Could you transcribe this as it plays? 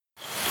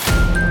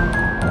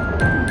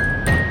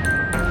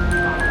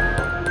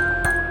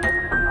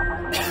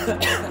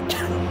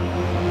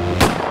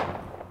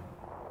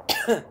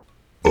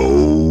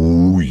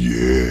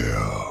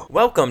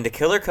Welcome to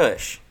Killer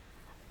Kush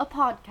A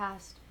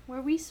podcast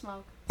where we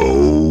smoke.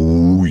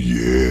 Oh,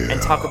 yeah.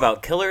 and talk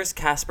about killers,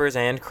 caspers,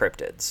 and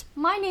cryptids.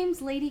 My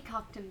name's Lady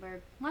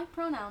Cochtenberg. My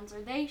pronouns are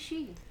they,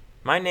 she.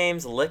 My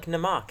name's Lick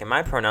Namak, and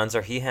my pronouns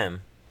are he,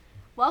 him.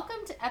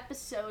 Welcome to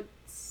episode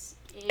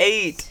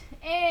 8.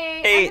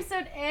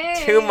 Episode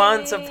 8. 2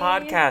 months of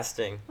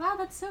podcasting. Wow,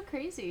 that's so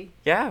crazy.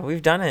 Yeah,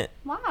 we've done it.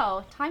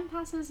 Wow, time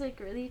passes like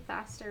really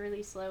fast or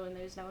really slow and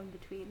there's no in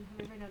between.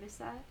 Have you ever noticed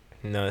that?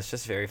 No, it's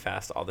just very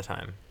fast all the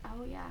time.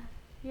 Oh, yeah.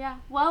 Yeah.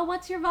 Well,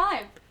 what's your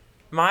vibe?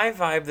 My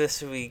vibe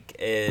this week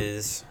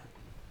is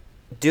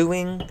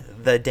doing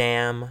the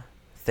damn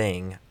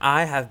thing.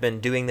 I have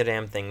been doing the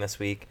damn thing this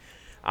week.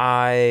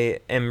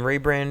 I am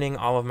rebranding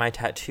all of my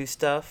tattoo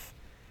stuff.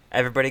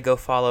 Everybody go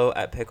follow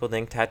at Pickled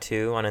Ink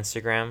Tattoo on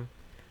Instagram.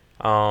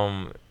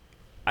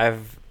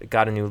 I've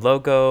got a new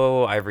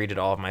logo. I redid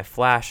all of my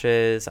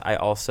flashes.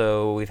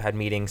 We've had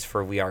meetings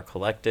for We Are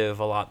Collective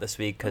a lot this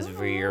week because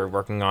we are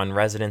working on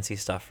residency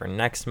stuff for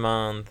next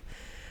month.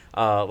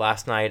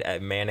 Last night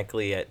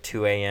manically at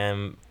 2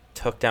 a.m.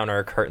 took down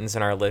our curtains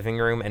in our living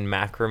room and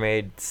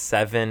macrame'd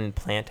 7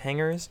 plant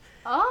hangers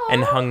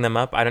and hung them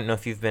up. I don't know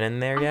if you've been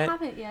in there yet. I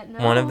haven't yet, no.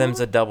 One of them's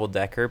a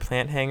double-decker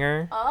plant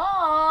hanger.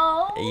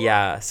 Oh!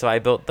 Yeah, so I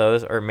built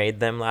those or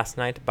made them last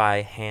night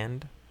by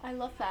hand. I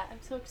love that. I'm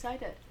so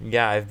excited.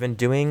 Yeah, I've been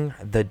doing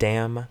the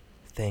damn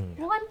thing.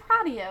 Well, I'm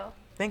proud of you.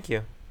 Thank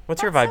you.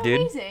 What's your vibe, so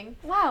dude? Amazing.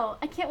 Wow,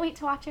 I can't wait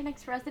to watch your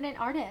next resident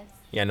artist.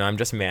 Yeah, no, I'm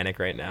just manic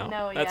right now.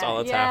 No, That's yeah, all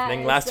that's yeah, happening.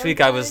 it's Last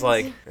week I was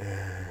sometimes- like,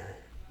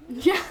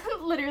 Yeah,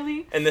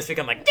 literally. and this week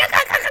I'm like,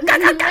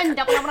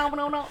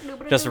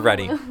 just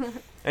ready.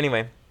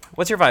 Anyway,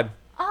 what's your vibe?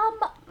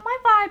 My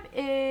vibe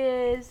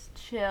is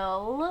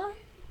chill.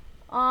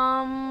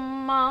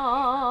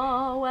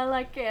 Well,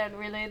 I can't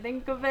really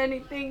think of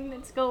anything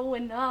that's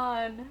going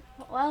on.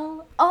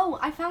 Well,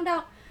 I found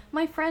out,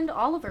 my friend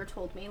Oliver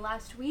told me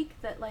last week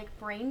that, like,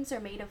 brains are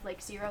made of,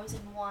 like, zeros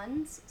and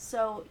ones,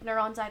 so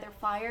neurons either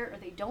fire or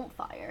they don't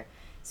fire.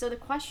 So the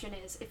question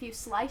is, if you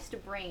sliced a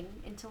brain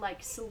into,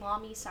 like,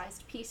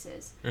 salami-sized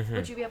pieces,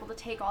 would you be able to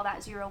take all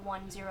that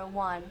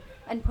 0101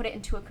 and put it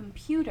into a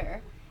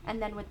computer,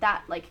 and then would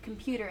that, like,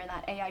 computer and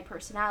that AI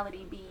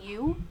personality be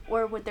you,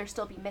 or would there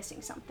still be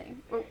missing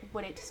something? Or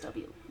would it still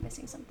be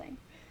missing something?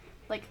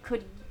 Like,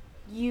 could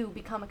you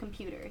become a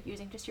computer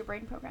using just your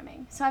brain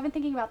programming? So I've been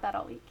thinking about that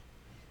all week.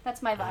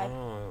 That's my vibe.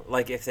 Oh,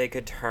 like if they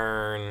could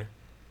turn...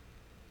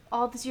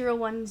 All the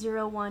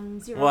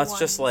 0101 Well, that's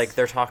just like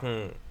they're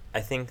talking... I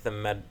think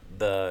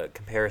the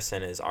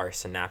comparison is our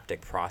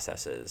synaptic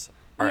processes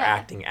are Yeah.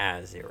 acting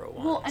as 0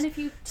 1s. Well, and if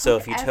you So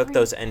if you took every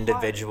those part-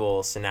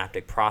 individual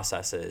synaptic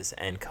processes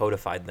and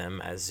codified them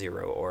as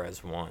 0 or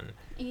as 1,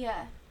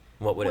 Yeah.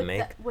 what would it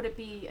make? Would it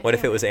be... What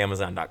if it was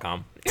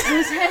Amazon.com? It's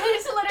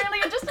literally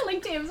just a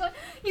link to Amazon.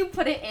 You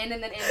put it in,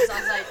 and then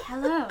Amazon's like,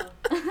 hello.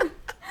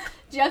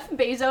 Jeff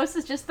Bezos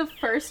is just the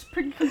first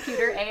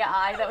computer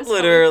AI that was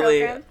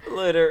Literally.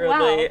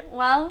 Wow.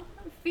 Well,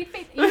 feed.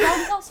 You know,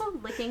 he's also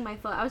licking my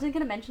foot. I wasn't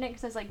going to mention it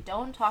because I was like,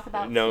 don't talk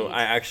about No, feet.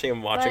 I actually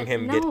am watching But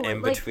him no, get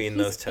in like, between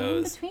he's those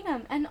toes. in between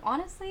them. And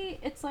honestly,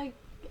 it's like,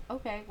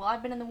 okay, well,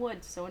 I've been in the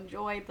woods, so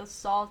enjoy the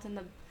salt and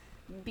the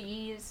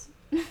bees.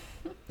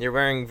 You're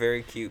wearing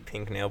very cute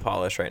pink nail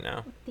polish right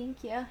now.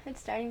 Thank you.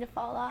 It's starting to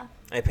fall off.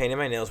 I painted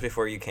my nails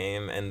before you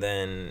came, and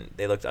then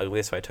they looked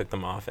ugly, so I took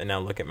them off, and now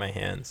look at my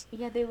hands.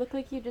 Yeah, they look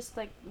like you just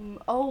like,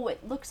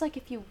 it looks like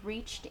if you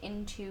reached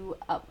into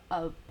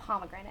a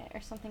pomegranate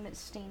or something that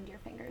stained your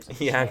fingers. with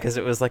Yeah, shit. because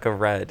it was like a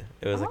red.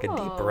 It was like a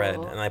deep red,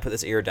 Oh. and I put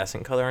this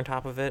iridescent color on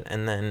top of it,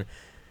 and then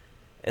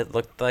it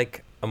looked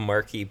like a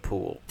murky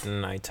pool,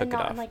 and I took And it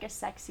not off. in like a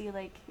sexy,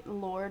 like,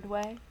 lord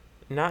way.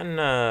 Not in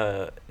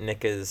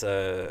Nick's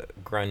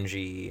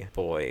grungy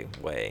boy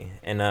way,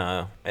 and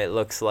it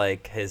looks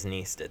like his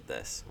niece did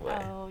this way.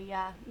 Oh,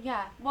 yeah.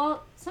 Yeah.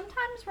 Well,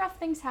 sometimes rough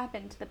things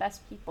happen to the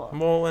best people.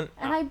 Well, And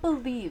I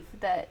believe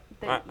that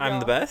I'm the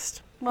you'll-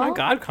 best. My Well-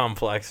 God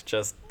complex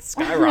just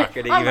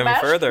skyrocketed I'm the even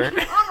best. further. I'm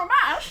the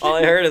best. All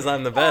I heard is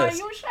I'm the best.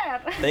 You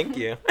said. Thank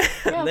you.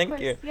 Yeah, of Thank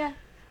course. you. Yeah.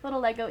 Little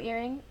Lego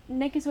earring.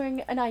 Nick is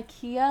wearing an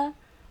IKEA.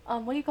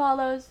 What do you call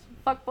those?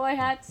 Fuckboy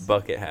hats?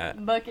 Bucket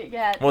hat. Bucket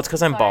hat. Well, it's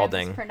 'cause I'm Sorry, I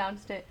balding.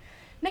 mispronounced it.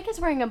 Nick is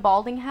wearing a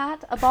balding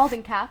hat, a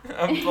balding cap.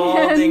 A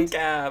balding and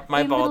cap. My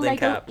a little balding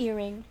Lego cap.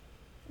 earring.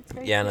 It's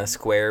very Yeah, and a cute.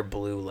 square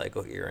blue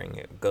Lego earring.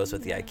 It goes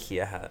with the Yeah.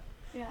 IKEA hat.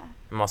 Yeah.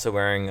 I'm also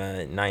wearing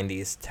a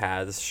 90s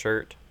Taz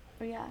shirt.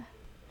 Oh, yeah.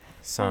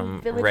 Some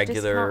Village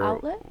regular...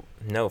 Discount Outlet?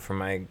 No, from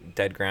my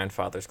dead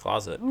grandfather's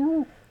closet.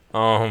 Ooh.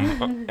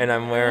 And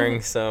I'm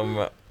wearing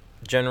some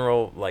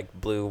general, like,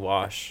 blue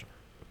wash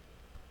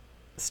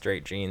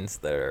straight jeans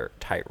that are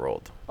tight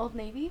rolled. Old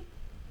Navy?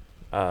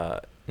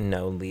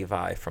 No,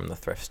 Levi from the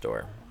thrift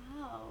store.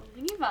 Wow.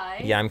 Levi?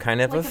 Yeah, I'm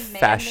kind of Like a man named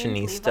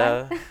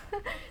fashionista. Levi?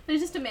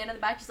 There's just a man in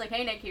the back just like,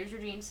 hey, Nick, here's your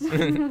jeans.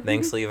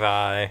 Thanks,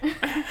 Levi.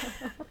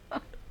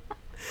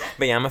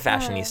 But yeah, I'm a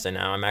fashionista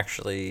now. I'm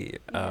actually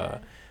Yeah.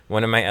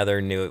 one of my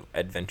other new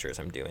adventures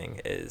I'm doing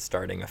is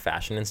starting a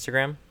fashion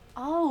Instagram.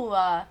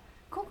 Oh,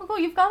 Cool.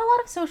 You've got a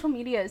lot of social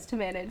medias to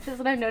manage. Is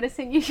what I'm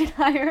noticing. You should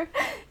hire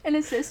an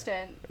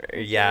assistant.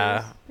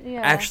 Yeah.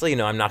 Yeah. Actually,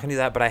 no, I'm not going to do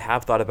that, but I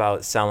have thought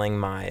about selling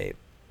my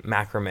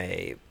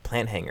macrame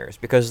plant hangers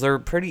because they're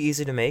pretty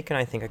easy to make, and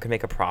I think I could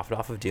make a profit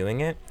off of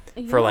doing it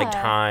for like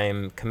Yeah.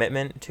 time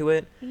commitment to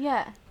it.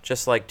 Yeah.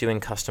 Just like doing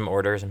custom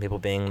orders and people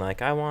being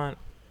like, I want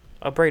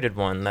a braided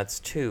one that's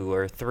 2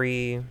 or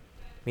 3,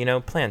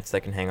 plants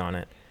that can hang on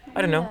it. I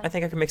don't know. Yeah. I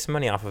think I could make some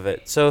money off of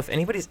it. So if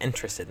anybody's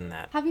interested in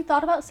that, Have you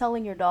thought about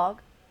selling your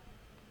dog?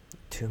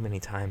 too many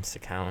times to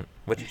count.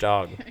 Which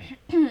dog?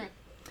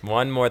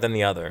 One more than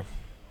the other.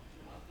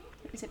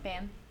 Is it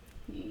Bam?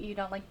 You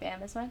don't like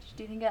Bam as much?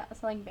 Do you think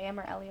selling Bam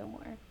or Elio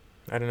more?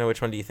 I don't know,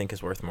 which one do you think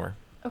is worth more?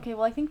 Okay,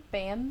 well I think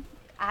Bam,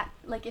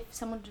 if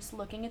someone just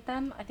looking at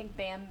them, I think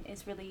Bam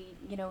is really,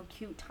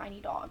 cute tiny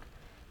dog.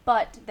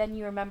 But then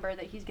you remember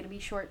that he's gonna be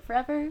short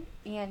forever,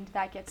 and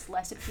that gets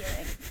less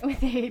appealing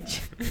with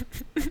age.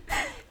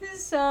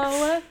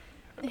 So,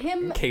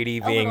 him. Katie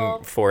a being little,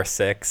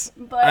 4'6".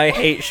 but I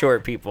hate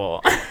short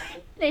people.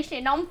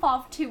 listen, I'm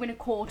 5'2" and a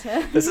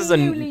quarter. This is a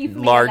You leave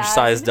me large alone.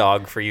 sized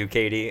dog for you,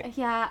 Katie.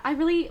 Yeah,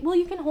 well,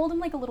 you can hold him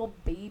like a little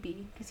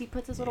baby because he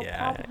puts his little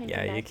paw behind your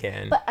neck. You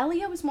can. But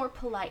Elio is more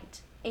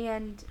polite,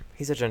 and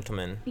He's a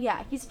gentleman.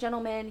 yeah, he's a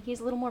gentleman. He's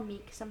a little more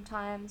meek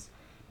sometimes.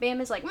 Bam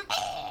is like,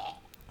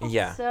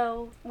 Yeah.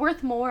 so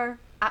worth more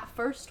at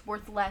first,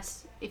 worth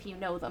less if you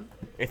know them.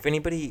 If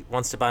anybody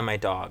wants to buy my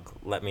dog,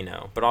 let me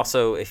know. But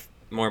also,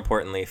 more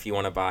importantly, if you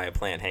want to buy a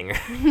plant hanger,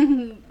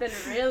 Then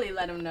really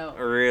let them know.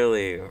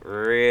 really let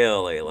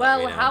me know.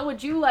 Well, how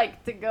would you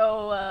like to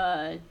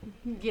go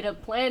get a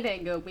plant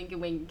hanger? Winky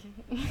wink.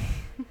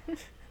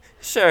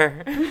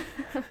 Sure.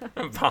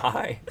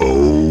 Bye.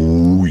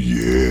 Oh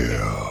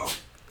yeah.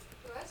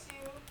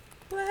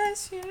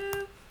 Bless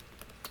you.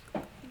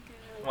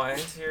 Why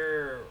is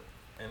your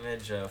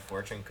image a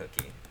fortune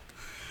cookie?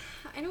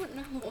 I don't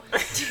know.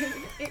 Dude,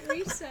 it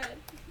reset.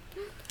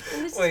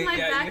 And this Wait, is my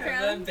yeah, background. you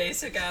have that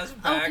basic ass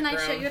Oh, background. can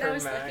I show you what for I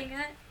was Mac. looking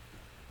at?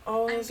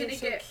 Oh, I'm those gonna are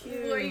so get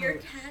cute. Warrior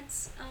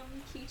Cat's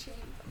keychain.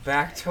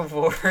 Back to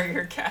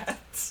Warrior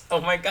Cats. Oh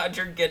my god,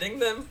 you're getting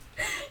them?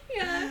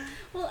 Yeah.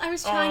 Well, I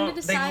was trying to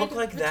decide. They look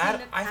like between that?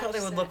 the I thought they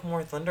patch would set. look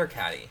more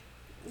Thundercatty.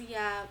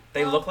 Yeah.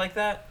 They well, look like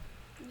that?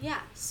 Yeah.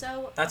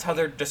 So. That's how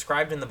they're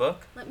described in the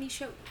book? Let me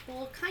show.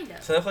 Well, kind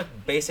of. So they look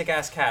like basic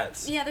ass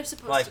cats. Yeah, they're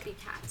supposed like to be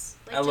cats.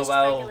 Like just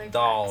LOL regular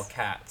doll cats.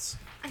 cats.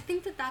 I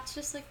think that's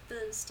just like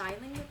the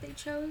styling that they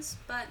chose,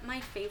 but my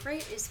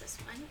favorite is this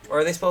one. Or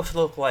are they supposed to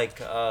look like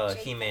a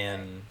Jake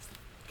He-Man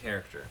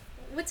character?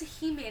 What's a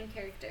He-Man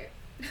character?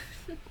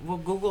 Well,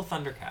 Google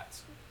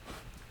Thundercats.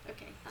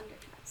 Okay,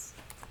 Thundercats.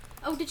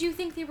 Oh, did you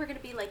think they were gonna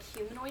be like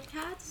humanoid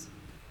cats?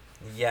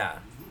 Yeah.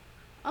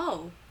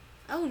 Oh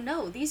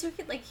no, these are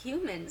like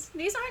humans.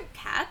 These aren't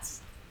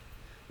cats.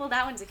 Well,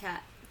 that one's a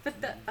cat, but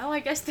I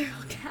guess they're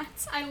all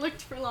cats. I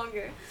looked for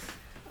longer.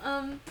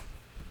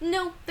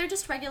 No, they're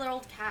just regular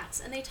old cats,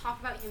 and they talk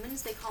about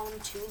humans. They call them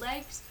two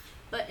legs,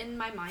 but in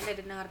my mind, I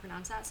didn't know how to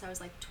pronounce that, so I was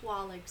like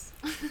twalegs.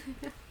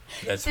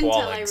 That's Until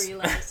Wallets. I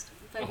realized.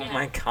 But, Oh yeah.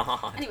 my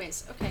god.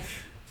 Anyways, okay.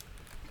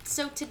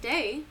 So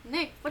today,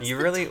 Nick, what's You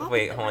the really topic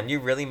wait, that hold on. we're- You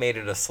really made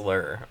it a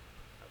slur.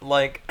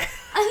 Like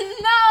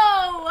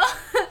No,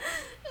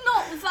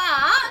 not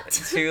that.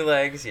 2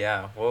 legs,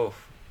 yeah. Whoa.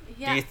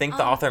 Yeah, Do you think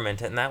the author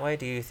meant it in that way?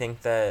 Do you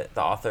think that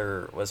the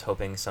author was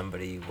hoping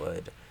somebody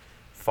would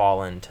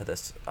fall into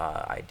this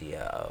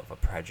idea of a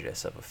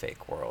prejudice of a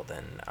fake world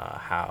and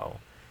how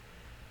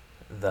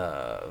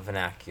the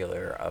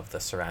vernacular of the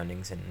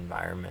surroundings and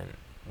environment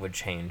would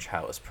change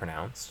how it was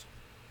pronounced?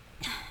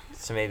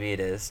 So maybe it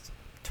is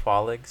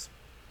twalegs.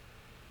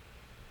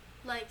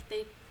 Like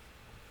they.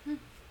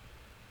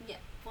 Yeah.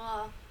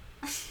 Well.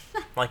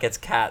 Like it's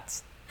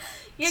cats.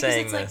 Yeah, because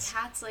saying it's this.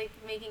 like cats like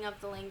making up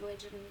the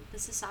language and the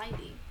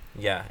society.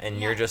 Yeah, and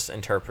you're Yeah. just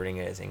interpreting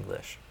it as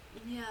English.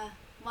 Yeah.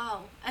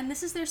 Wow. And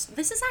this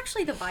is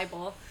actually the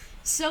Bible.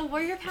 So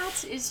Warrior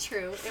Cats is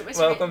true. It was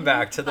Welcome written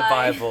back to the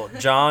by- Bible.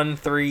 John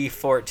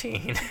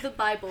 3:14. The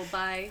Bible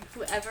by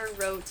whoever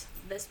wrote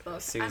this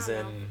book. I don't know.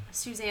 Susan-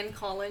 Suzanne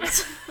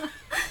Collins,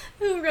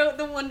 who wrote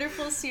the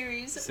wonderful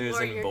series Susan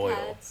Warrior Boyle.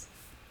 Cats.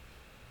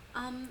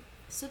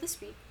 So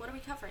this week, what are we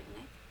covering,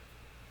 Nick?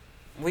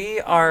 We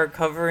are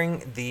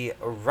covering the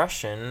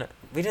Russian.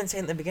 We didn't say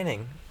it in the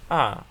beginning.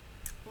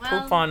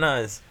 Poop on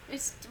us.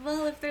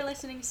 Well, if they're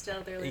listening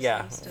still, they're listening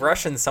Yeah, still.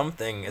 Russian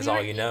something is We all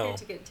were you eager know.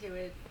 to get to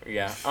it.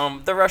 Yeah.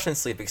 The Russian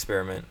sleep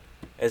experiment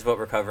is what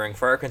we're covering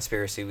for our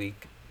conspiracy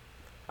week.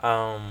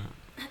 Well,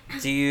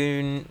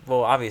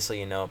 obviously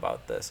you know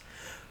about this.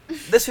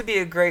 This would be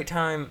a great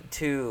time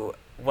to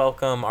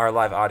welcome our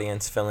live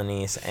audience,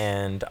 Philonise,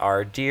 and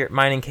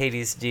mine and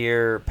Katie's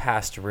dear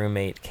past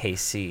roommate,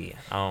 KC.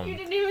 You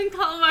didn't even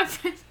call him our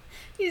friend.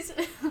 He's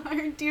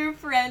our dear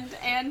friend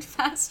and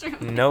pastor.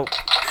 Nope.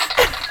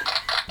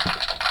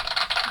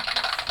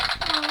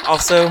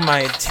 Also,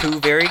 my 2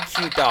 very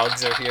cute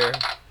dogs are here,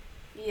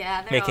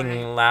 Yeah, they're making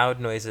alright. loud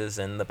noises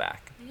in the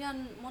back. Yeah,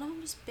 and one of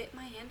them just bit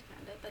my hand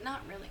kind of, but not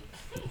really.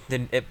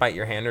 Did it bite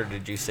your hand, or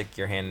did you stick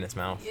your hand in its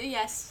mouth?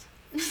 Yes.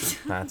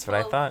 That's what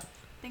I thought.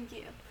 Thank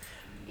you.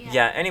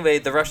 Yeah, anyway,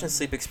 the Russian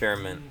sleep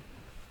experiment.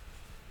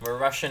 We're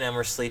Russian and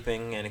we're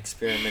sleeping and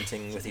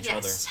experimenting with each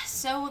other. Yes.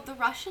 So the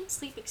Russian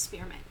sleep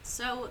experiment.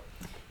 So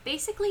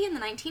basically in the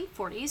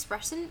 1940s,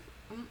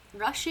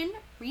 Russian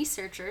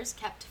researchers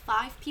kept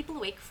 5 people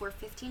awake for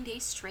 15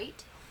 days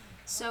straight.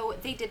 So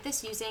they did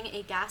this using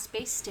a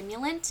gas-based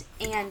stimulant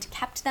and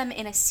kept them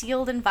in a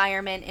sealed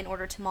environment in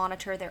order to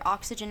monitor their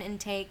oxygen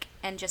intake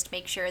and just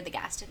make sure the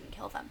gas didn't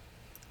kill them.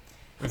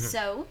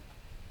 So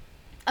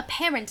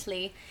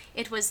apparently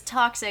it was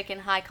toxic in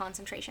high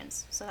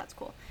concentrations, so that's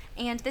cool.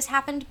 And this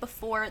happened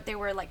before there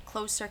were like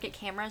closed circuit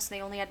cameras, so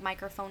they only had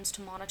microphones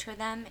to monitor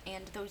them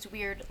and those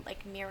weird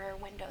like mirror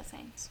window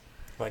things.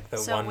 Like the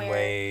So one where-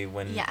 way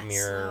when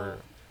mirror.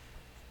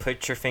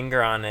 Put your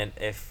finger on it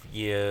if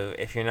you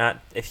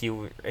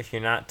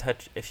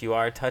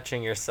are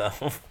touching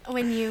yourself.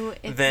 When you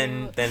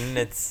Then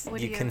it's What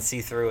you do can you-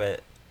 see through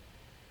it.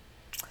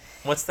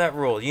 What's that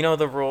rule? You know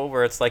the rule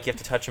where it's like you have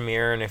to touch a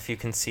mirror, and if you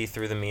can see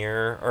through the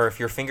mirror, or if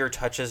your finger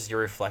touches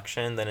your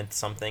reflection, then it's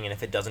something, and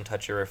if it doesn't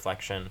touch your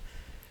reflection,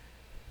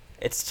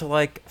 it's to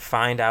like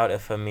find out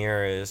if a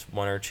mirror is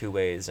one or two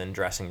ways in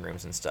dressing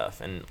rooms and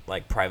stuff, and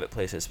like private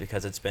places,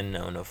 because it's been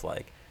known of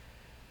like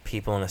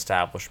people in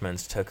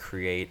establishments to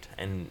create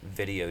and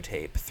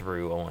videotape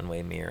through a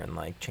one-way mirror in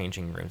like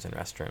changing rooms and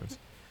restrooms.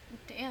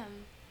 Damn.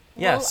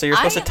 Yeah, so you're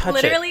supposed to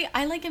touch it.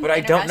 I like am But I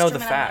in a don't know the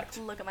restroom and I'm fact.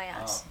 like, look at my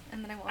ass,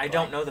 and then I walk I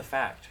don't away. know the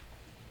fact.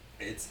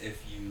 It's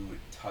if you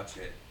touch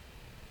it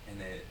and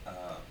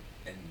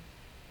and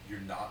you're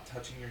not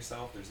touching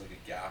yourself, there's like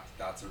a gap,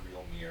 that's a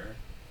real mirror.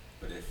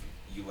 But if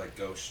you like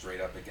go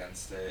straight up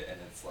against it and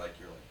it's like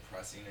you're like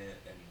pressing it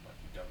and like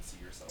you don't see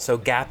yourself. So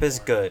like, gap is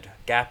anymore. good.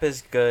 Gap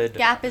is good.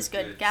 Gap is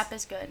good. Gap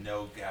is good.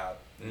 No gap.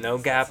 No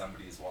means that gap.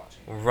 Somebody's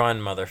watching. Run,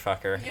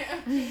 motherfucker.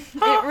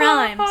 It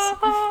rhymes.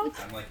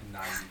 I'm like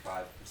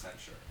 95%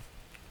 sure.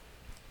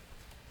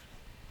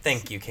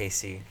 Thank you,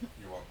 Casey.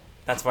 You're welcome.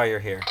 That's why you're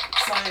here.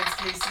 Science,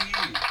 Casey.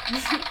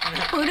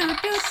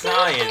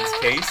 Science,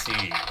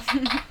 Casey.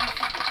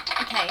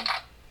 Okay.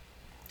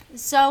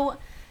 So,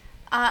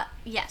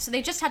 so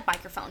they just had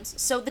microphones.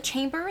 So the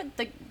chamber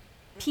the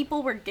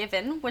people were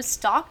given was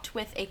stocked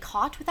with a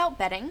cot without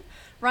bedding,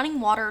 running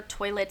water,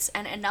 toilets,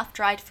 and enough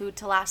dried food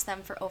to last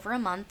them for over a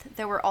month.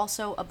 There were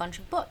also a bunch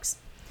of books.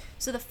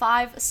 So the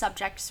 5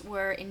 subjects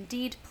were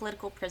indeed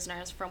political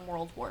prisoners from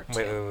World War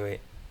II. Wait.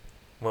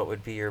 What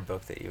would be your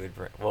book that you would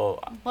bring?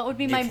 Well, What would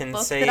be you my can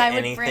book say that I would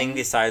anything bring?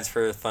 besides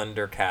for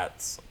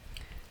Thundercats.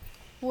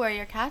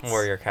 Warrior Cats?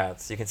 Warrior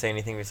Cats. You can say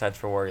anything besides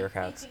for Warrior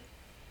Cats.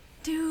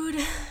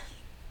 Dude.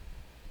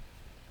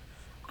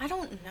 I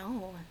don't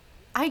know.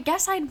 I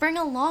guess I'd bring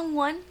a long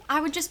one.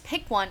 I would just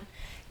pick one.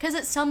 Because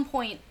at some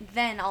point,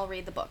 then I'll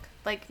read the book.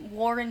 Like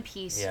War and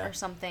Peace Yeah. or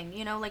something.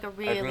 You know, like a I'd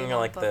really bring long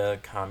like book. the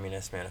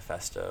Communist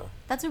Manifesto.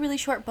 That's a really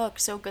short book,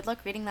 so good luck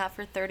reading that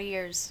for 30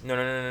 years.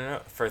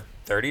 No. For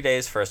 30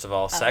 days, first of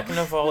all. Second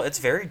of all, it's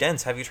very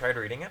dense. Have you tried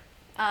reading it?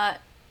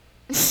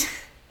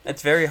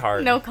 It's very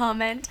hard. No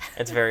comment.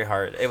 It's very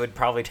hard. It would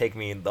probably take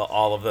me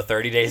all of the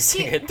 30 days to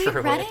get we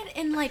through read it. it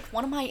in like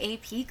one of my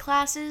AP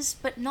classes,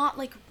 but not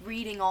like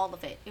reading all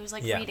of it. It was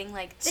like Yeah. reading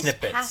like this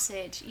Snippets.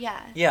 passage. Yeah.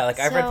 Yeah, like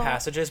I've read So-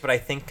 passages, but I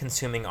think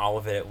consuming all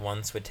of it at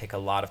once would take a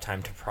lot of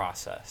time to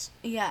process.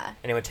 Yeah.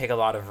 And it would take a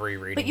lot of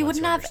rereading. But you once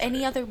wouldn't have understood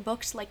any it. other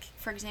books like,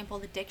 for example,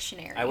 the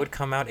dictionary. I would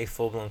come out a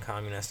full-blown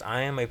communist.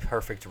 I am a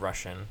perfect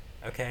Russian,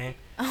 okay?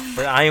 Oh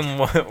But I am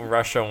what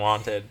Russia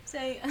wanted.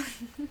 say.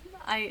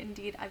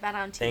 I bet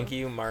on you. Thank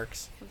you,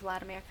 Marx.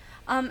 Vladimir.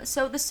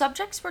 So the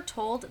subjects were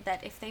told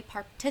that if they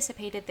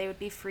participated, they would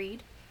be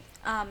freed.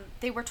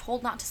 They were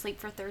told not to sleep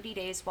for 30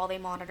 days while they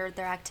monitored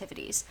their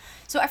activities.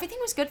 So everything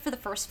was good for the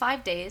first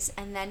 5 days,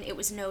 and then it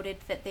was noted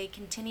that they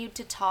continued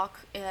to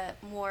talk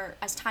more,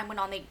 as time went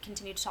on, they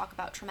continued to talk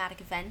about traumatic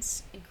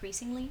events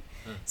increasingly.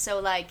 So,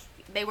 like,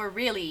 they were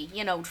really,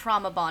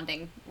 trauma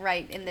bonding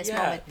right in this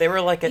moment. They were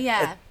like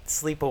Yeah. a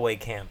sleepaway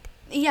camp.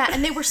 Yeah,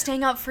 and they were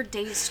staying up for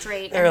days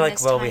straight. They were and like,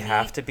 this well, we tiny-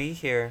 have to be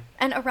here.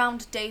 And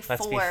around day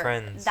Let's be 4,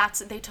 friends.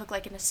 they took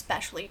like an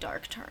especially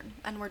dark turn,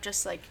 and we're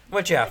just like,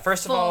 Which, yeah, like,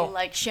 first of full, all...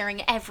 like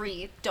sharing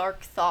every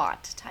dark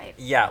thought type.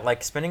 Yeah,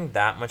 like spending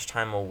that much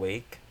time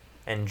awake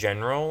in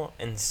general,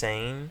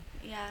 insane.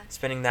 Yeah.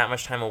 Spending that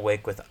much time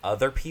awake with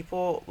other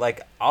people,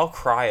 like, I'll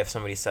cry if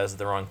somebody says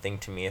the wrong thing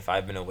to me if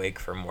I've been awake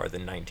for more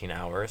than 19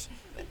 hours.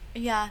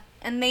 Yeah,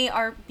 and they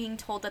are being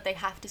told that they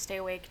have to stay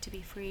awake to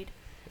be freed.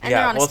 And they're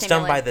Yeah, on a well, it's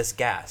done by stimulant. this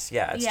gas.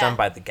 Yeah, it's Yeah. done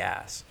by the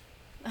gas.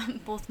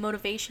 Both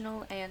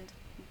motivational and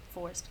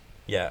forced.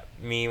 Yeah,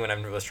 me when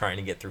I was trying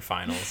to get through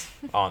finals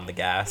on the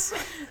gas,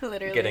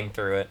 Literally. getting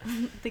through it.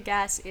 The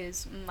gas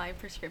is my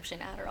prescription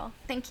Adderall.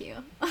 Thank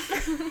you.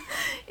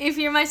 If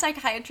you're my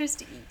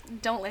psychiatrist,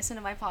 don't listen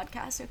to my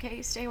podcast,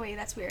 okay? Stay away,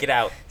 that's weird. Get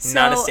out.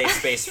 Not a So- safe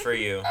space for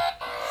you.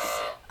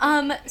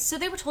 So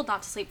they were told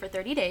not to sleep for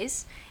 30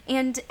 days,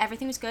 and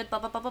everything was good, blah,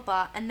 blah, blah, blah,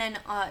 blah. And then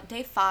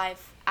day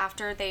 5,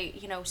 after they,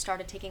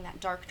 started taking that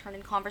dark turn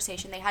in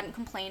conversation, they hadn't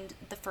complained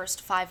the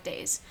first 5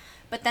 days.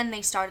 But then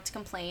they started to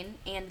complain,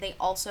 and they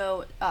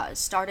also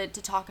started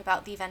to talk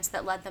about the events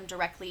that led them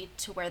directly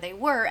to where they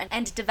were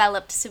and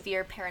developed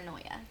severe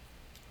paranoia.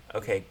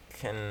 Okay,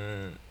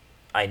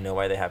 I know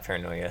why they have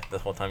paranoia. The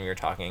whole time you were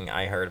talking,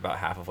 I heard about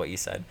half of what you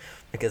said,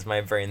 because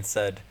my brain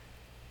said,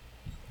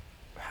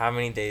 how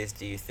many days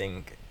do you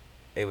think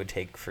it would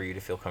take for you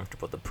to feel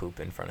comfortable to poop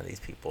in front of these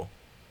people?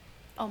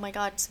 Oh my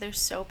god, so they're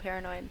so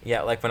paranoid.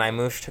 Yeah, like when I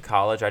moved to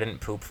college, I didn't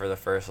poop for the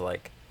first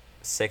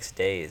 6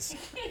 days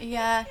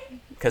Yeah.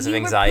 because of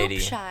anxiety. You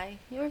were poop shy.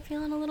 You were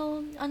feeling a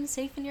little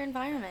unsafe in your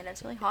environment.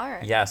 It's really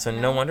hard. Yeah, so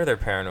no wonder they're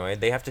paranoid.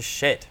 They have to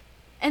shit.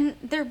 And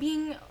they're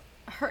being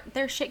heard.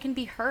 Their shit can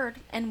be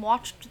heard and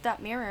watched through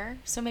that mirror.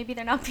 So maybe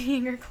they're not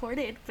being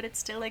recorded, but it's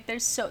still like there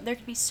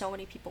could be so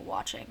many people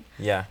watching.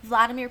 Yeah.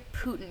 Vladimir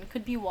Putin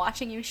could be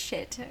watching you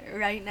shit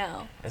right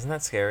now. Isn't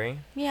that scary?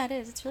 Yeah, it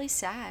is. It's really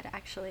sad,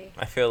 actually.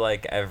 I feel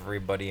like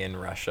everybody in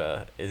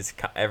Russia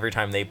every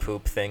time they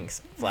poop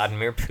thinks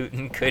Vladimir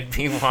Putin could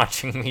be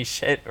watching me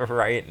shit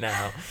right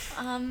now.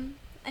 And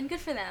good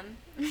for them.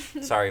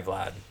 Sorry,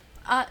 Vlad.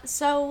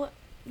 So,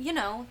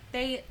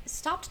 they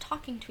stopped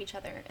talking to each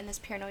other in this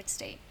paranoid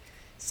state.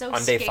 So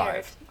on day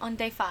scared. 5. On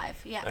day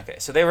 5, yeah. Okay,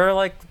 so they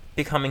were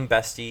becoming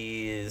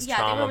besties, yeah,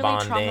 trauma they were really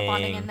bonding. trauma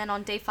bonding, and then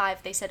on day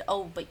 5 they said,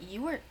 "Oh, but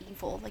you are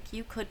evil.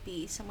 You could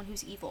be someone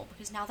who's evil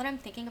because now that I'm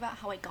thinking about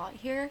how I got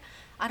here,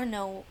 I don't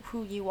know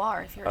who you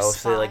are if you're a spy."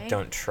 So they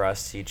don't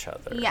trust each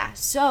other. Yeah.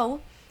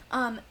 So,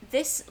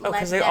 this led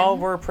because they them, all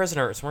were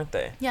prisoners, weren't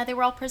they? Yeah, they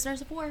were all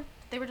prisoners of war.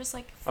 They were just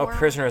 4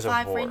 prisoners of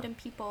 5 war. random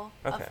people.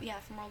 Okay.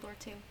 From World War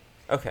II.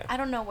 Okay. I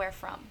don't know where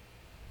from,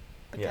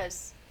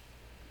 because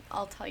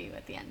I'll tell you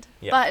at the end.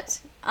 Yeah.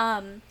 But,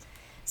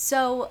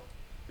 so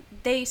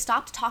they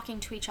stopped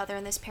talking to each other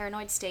in this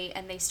paranoid state,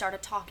 and they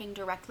started talking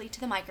directly to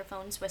the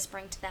microphones,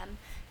 whispering to them,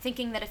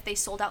 thinking that if they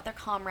sold out their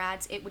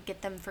comrades, it would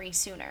get them free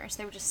sooner. So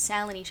they were just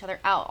selling each other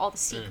out, all the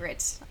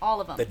secrets,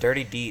 all of them. The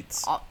dirty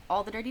deets.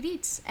 All the dirty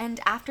deeds. And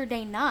after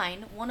day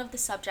 9, one of the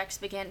subjects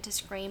began to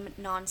scream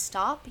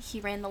nonstop. He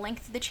ran the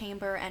length of the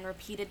chamber and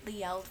repeatedly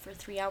yelled for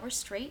 3 hours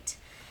straight.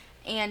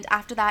 And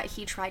after that,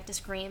 he tried to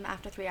scream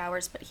after 3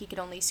 hours, but he could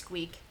only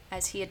squeak,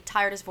 as he had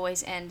tired his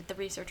voice, and the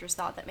researchers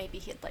thought that maybe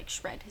he had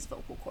shred his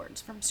vocal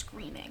cords from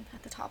screaming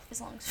at the top of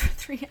his lungs for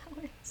 3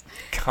 hours.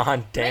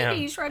 God damn.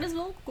 Maybe he shred his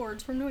vocal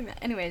cords from doing that.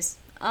 Anyways,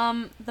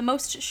 the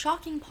most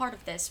shocking part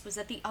of this was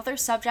that the other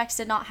subjects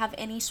did not have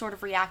any sort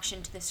of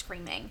reaction to the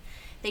screaming.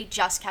 They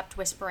just kept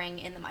whispering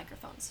in the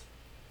microphones.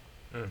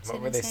 So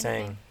What were they saying?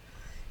 anything.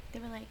 They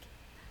were like,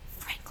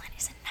 "Franklin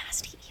is a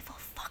nasty, evil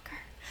fucker.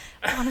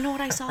 Want to know what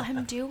I saw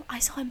him do? I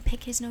saw him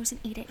pick his nose and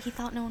eat it. He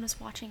thought no one was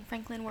watching.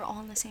 Franklin, we're all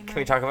in the same room." Can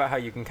we talk about how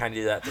you can kind of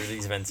do that through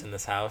these vents in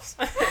this house?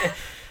 On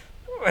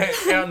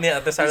the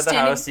other side of the Standing.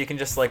 house, you can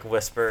just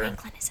whisper.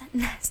 Franklin is a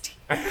nasty.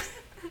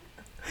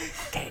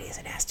 Katie is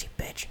a nasty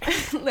bitch.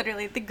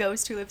 Literally, the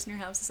ghost who lives in your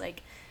house is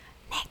like,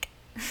 "Nick."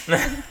 Through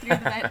the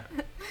vent.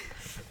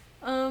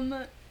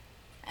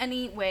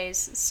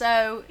 Anyways,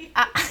 so. Moving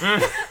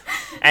high.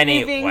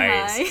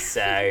 Anyways,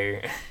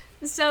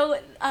 So,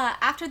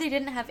 after they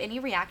didn't have any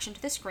reaction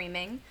to the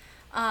screaming,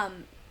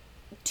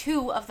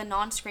 2 of the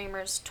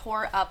non-screamers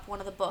tore up one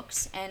of the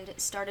books and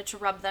started to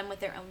rub them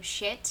with their own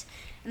shit.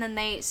 And then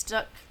they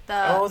stuck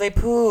the... Oh, they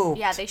pooped.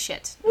 Yeah, they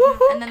shit.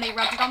 Woohoo. And then they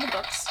rubbed it on the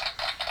books.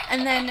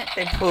 And then...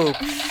 They pooped.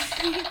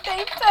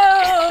 they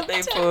pooped!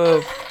 They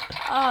pooped.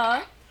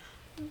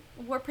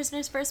 War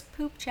prisoners first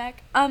poop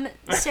check.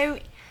 So...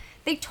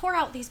 They tore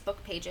out these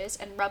book pages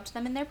and rubbed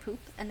them in their poop,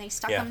 and they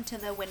stuck them to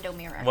the window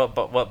mirror.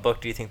 What book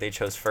do you think they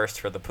chose first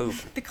for the poop?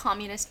 The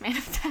Communist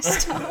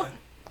Manifesto.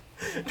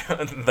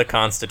 The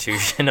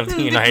Constitution of the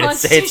The United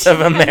States of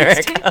Constitution of the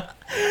United America.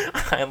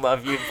 I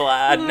love you,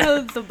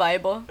 Vlad. The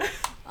Bible.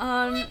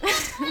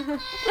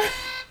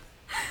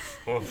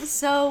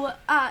 So,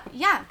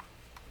 yeah.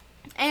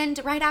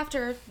 And right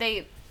after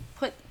they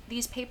put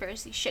these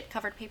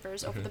shit-covered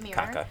papers over the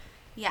mirror,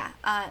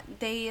 Caca.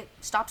 they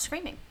stopped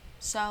screaming.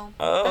 So,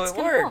 Oh, that's it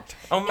kinda worked.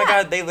 Cool. Oh my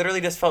god, they literally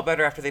just felt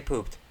better after they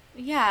pooped.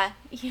 Yeah.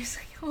 He's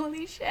like,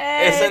 "Holy shit.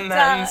 Isn't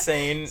that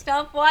insane?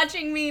 Stop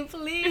watching me,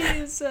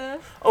 please."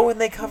 Oh,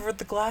 and they covered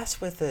the glass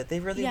with it.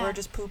 They really Yeah. were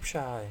just poop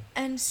shy.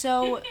 And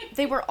so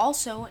they were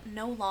also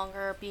no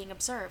longer being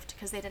observed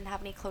because they didn't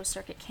have any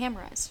closed-circuit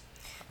cameras.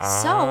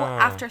 So,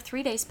 after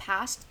 3 days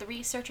passed, the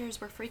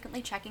researchers were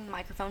frequently checking the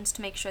microphones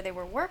to make sure they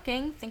were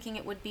working, thinking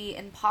it would be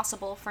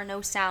impossible for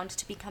no sound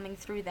to be coming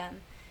through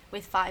them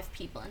with 5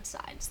 people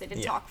inside. So they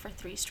didn't talk for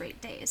 3 straight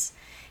days.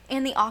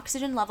 And the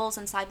oxygen levels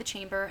inside the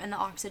chamber and the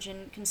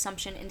oxygen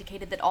consumption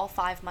indicated that all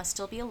 5 must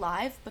still be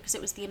alive because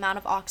it was the amount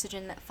of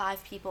oxygen that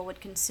 5 people would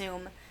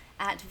consume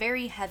at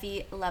very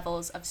heavy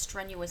levels of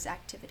strenuous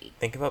activity.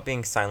 Think about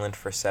being silent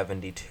for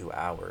 72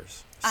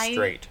 hours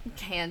straight. I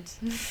can't.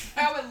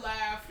 I would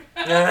laugh.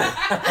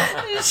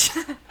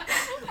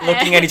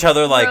 Looking at each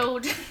other like,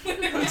 Road.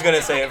 who's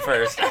gonna say it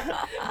first?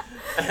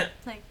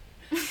 Like,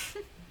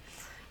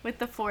 with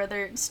the 4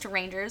 other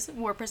strangers,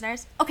 war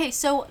prisoners. Okay,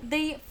 so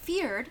they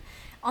feared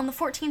on the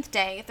 14th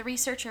day, the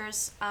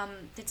researchers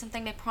did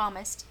something they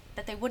promised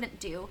that they wouldn't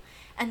do,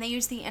 and they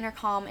used the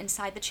intercom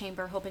inside the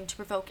chamber, hoping to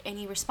provoke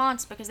any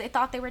response because they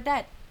thought they were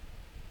dead.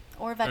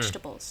 Or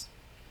vegetables.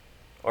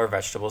 Or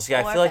vegetables.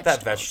 Yeah, Or I feel like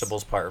that vegetables.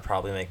 vegetables part would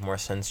probably make more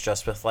sense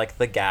just with, like,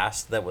 the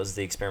gas that was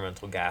the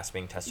experimental gas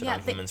being tested Yeah,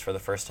 on humans for the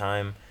first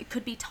time. It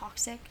could be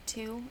toxic,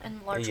 too, in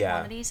large Yeah.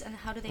 quantities, and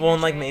how do they Well,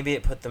 and, like, measure it? maybe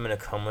it put them in a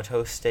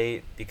comatose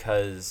state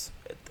because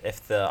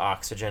if the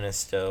oxygen is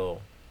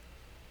still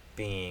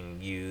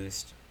being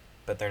used,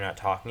 but they're not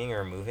talking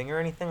or moving or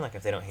anything, like,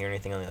 if they don't hear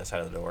anything on the other side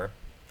of the door,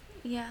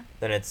 Yeah.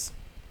 then it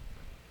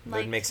Like-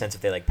 would make sense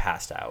if they, like,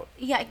 passed out.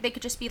 Yeah, they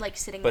could just be, like,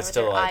 sitting But there with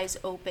still, their like- eyes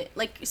open,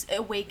 like,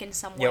 awake in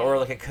some way. Yeah, or,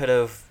 like, it could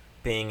have,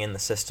 being in the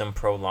system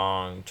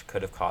prolonged,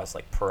 could have caused,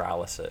 like,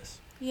 paralysis,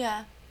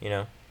 Yeah. you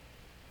know?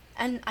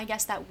 And I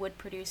guess that would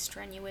produce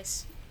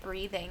strenuous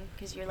breathing,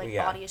 because your, like,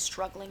 Yeah. body is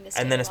struggling to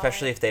stay And then alive.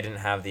 especially if they didn't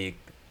have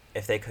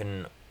if they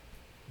couldn't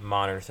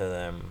monitor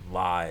them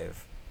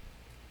live,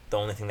 the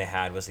only thing they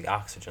had was the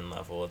oxygen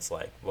level. It's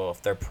like, well,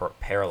 if they're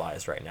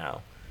paralyzed right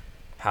now,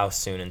 how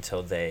soon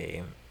until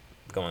they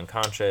go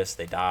unconscious,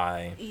 they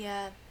die,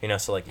 Yeah. you know?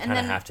 So, like, you And kind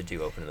of then- have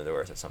to open the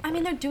doors at some I point.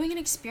 mean, they're doing an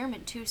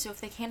experiment, too, so if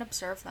they can't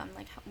observe them,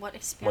 like, what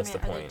experiment the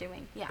are point? they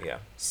doing? Yeah.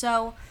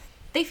 So,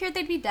 they feared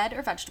they'd be dead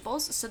or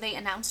vegetables, so they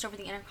announced over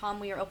the intercom,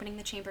 "We are opening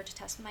the chamber to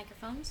test the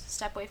microphones.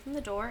 Step away from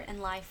the door and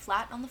lie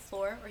flat on the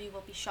floor, or you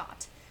will be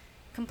shot.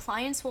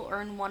 Compliance will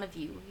earn one of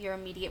you your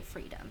immediate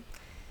freedom."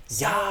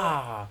 So,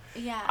 Yeah.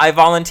 Yeah. I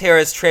volunteer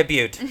as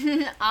tribute.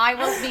 I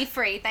will be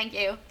free, thank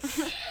you.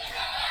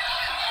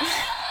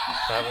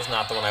 That was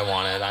not the one I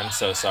wanted. I'm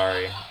so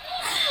sorry.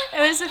 It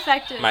was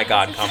effective. My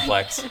God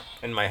complex.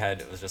 In my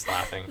head, it was just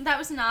laughing. That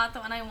was not the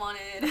one I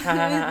wanted.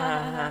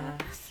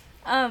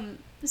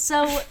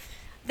 So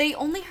they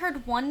only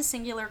heard one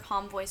singular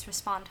calm voice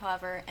respond,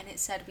 however, and it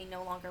said, "We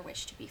no longer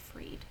wish to be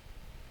freed."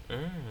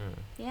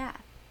 Yeah.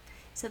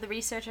 So the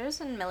researchers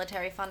and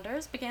military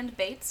funders began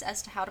debates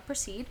as to how to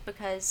proceed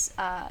because,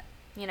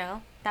 you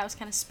know, that was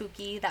kind of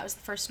spooky. That was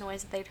the first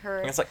noise that they'd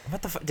heard. And it's like,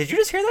 what the fuck? Did you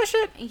just hear that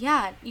shit?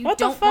 Yeah, you What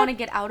the don't want to fuck?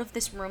 get out of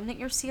this room that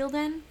you're sealed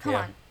in. Come Yeah.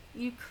 on,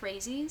 you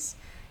crazies.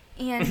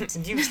 And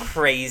You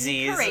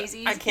crazies.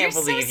 Crazies. I can't You're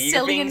so believe you're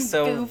silly being and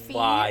so goofy.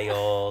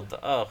 wild.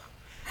 Ugh.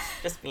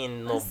 Just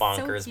being a little That's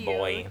so bonkers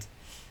boy.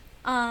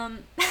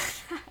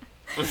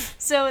 cute.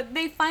 So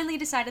they finally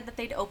decided that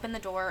they'd open the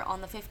door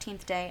on the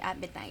 15th day at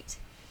midnight.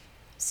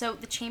 So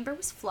the chamber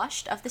was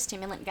flushed of the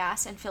stimulant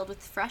gas and filled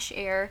with fresh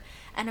air,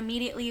 and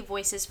immediately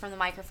voices from the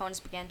microphones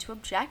began to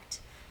object.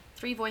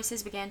 3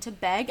 voices began to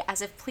beg,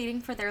 as if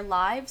pleading for their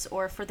lives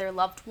or for their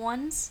loved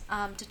ones,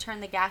 to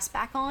turn the gas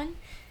back on.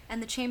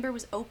 And the chamber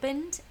was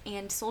opened,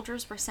 and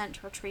soldiers were sent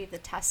to retrieve the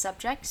test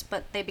subjects,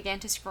 but they began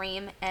to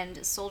scream,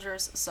 and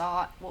soldiers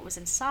saw what was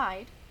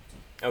inside.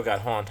 Oh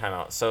god, hold on, time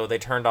out. So they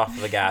turned off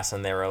the gas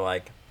and they were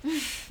like,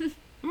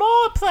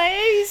 more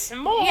please,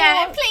 more.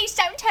 Yeah, please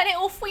don't turn it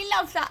off. We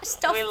love that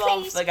stuff, We please.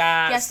 love the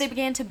gas. Yes, they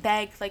began to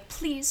beg, like,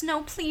 please,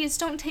 no, please,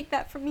 don't take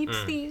that from me,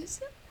 Mm.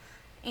 please.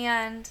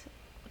 And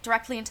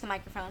directly into the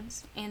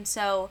microphones. And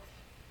so,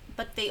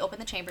 but they opened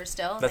the chamber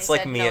still. And That's they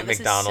like said, me "No, at this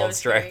is McDonald's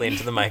so directly scary."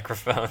 into the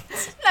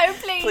microphones. No,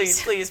 please.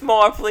 Please, please,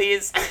 more,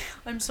 please.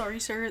 I'm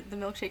sorry, sir. The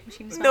milkshake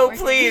machine is not No, working.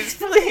 please,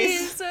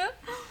 please.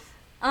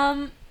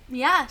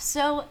 Yeah,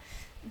 so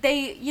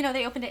they,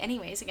 they opened it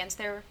anyways against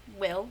their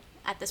will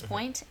at this Mm-hmm.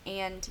 point,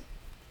 and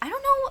I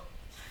don't know.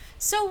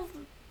 So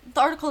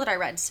the article that I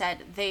read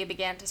said they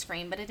began to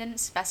scream, but it didn't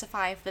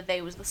specify if the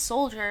they was the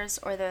soldiers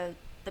or the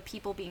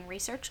people being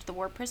researched, the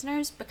war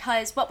prisoners,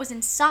 because what was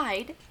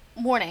inside,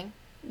 warning,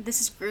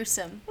 this is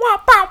gruesome.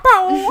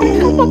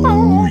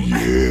 Oh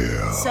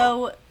yeah.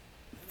 So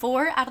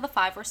 4 out of the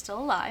 5 were still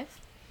alive.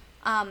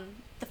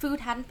 The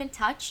food hadn't been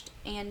touched,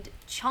 and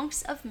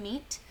chunks of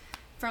meat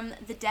from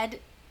the dead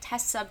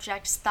test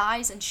subjects'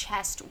 thighs and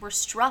chest were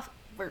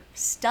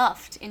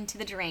stuffed into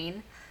the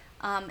drain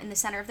in the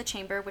center of the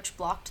chamber, which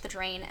blocked the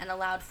drain and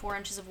allowed 4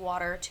 inches of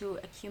water to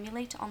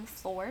accumulate on the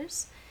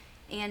floors.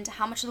 And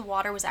how much of the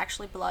water was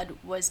actually blood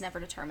was never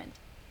determined,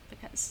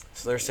 because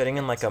So they're sitting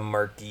in like a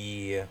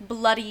murky,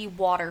 bloody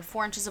water,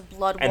 4 inches of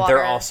blood and water.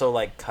 they're also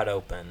like cut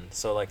open.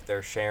 So like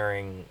they're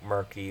sharing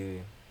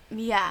murky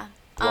yeah.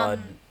 blood,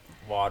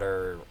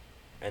 water,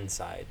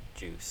 inside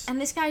juice.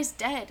 And this guy's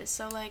dead,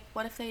 so, like,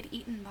 what if they'd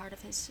eaten part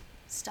of his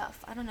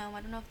stuff? I don't know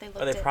if they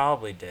looked Oh, they at...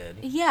 probably did.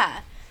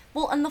 Yeah.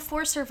 Well, and the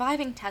 4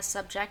 surviving test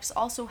subjects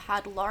also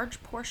had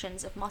large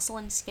portions of muscle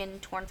and skin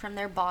torn from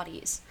their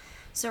bodies.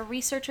 So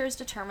researchers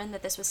determined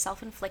that this was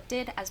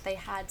self-inflicted, as they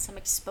had some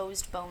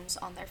exposed bones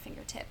on their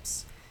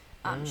fingertips,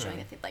 showing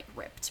that they'd, like,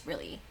 ripped,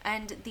 really.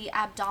 And the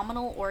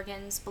abdominal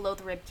organs below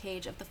the rib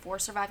cage of the 4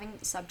 surviving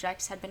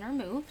subjects had been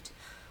removed.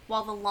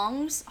 While the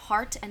lungs,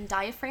 heart, and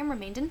diaphragm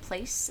remained in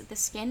place, the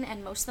skin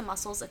and most of the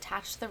muscles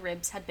attached to the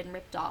ribs had been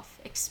ripped off,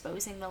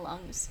 exposing the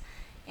lungs.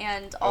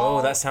 And all...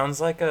 Oh, that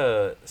sounds like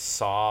a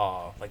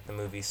Saw, like the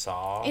movie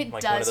Saw. It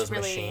like one of does those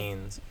really.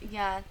 machines.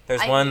 Yeah.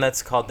 There's one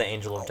that's called the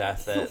Angel of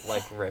Death that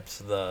like rips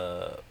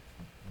the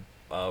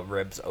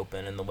ribs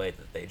open in the way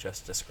that they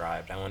just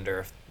described. I wonder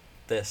if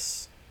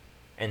this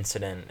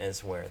incident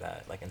is where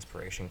that like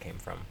inspiration came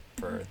from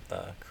for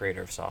the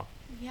creator of Saw.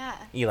 Yeah.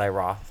 Eli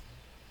Roth,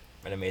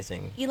 an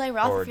amazing Eli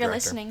Roth, horror if you're director.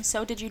 listening,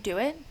 so did you do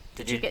it?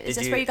 Is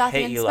this did where you got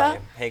hey, the Eli. inspo?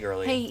 Hey,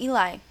 girly. Hey,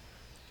 Eli.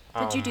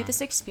 Did you do Um,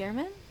 this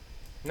experiment?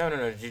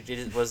 No.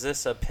 Was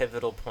this a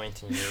pivotal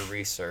point in your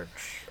research?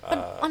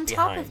 But on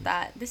top of behind-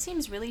 that, this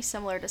seems really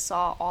similar to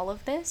Saw, all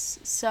of this.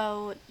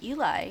 So,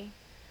 Eli,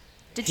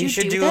 did you he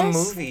should do do this? a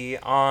movie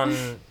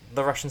on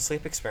the Russian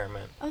sleep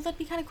experiment. Oh, that'd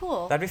be kind of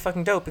cool. That'd be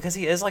fucking dope because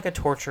he is like a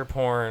torture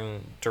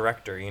porn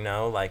director, you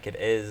know? Like it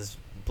is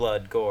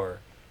blood, gore.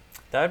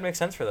 That would make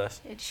sense for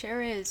this. It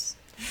sure is.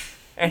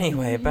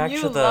 Anyway, back you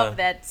to love the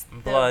that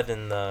stuff. blood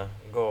and the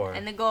gore.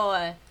 And the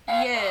gore.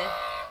 Yeah.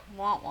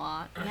 Want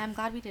want. Yeah, I'm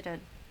glad we did a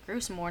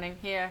gruesome morning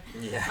here.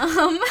 Yeah.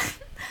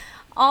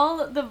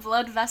 All the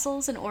blood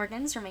vessels and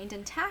organs remained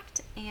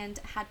intact and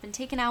had been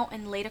taken out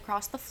and laid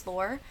across the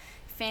floor,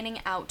 fanning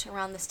out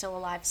around the still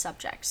alive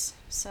subjects.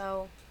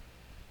 So,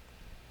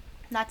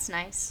 that's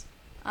nice.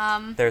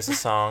 There's a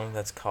song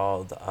that's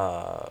called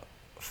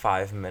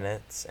 5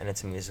 Minutes, and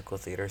it's a musical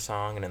theater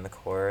song, and in the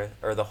chorus,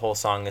 or the whole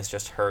song is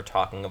just her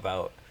talking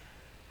about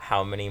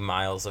how many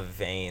miles of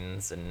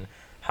veins and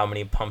how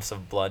many pumps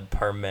of blood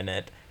per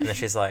minute, and then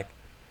she's like,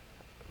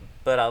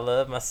 but I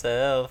love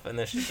myself, and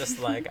then she's just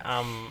like,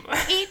 18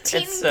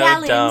 it's so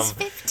gallons, dumb.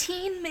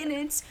 15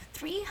 minutes,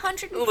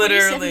 347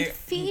 Literally.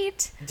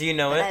 feet. Do you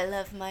know But it? I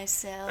love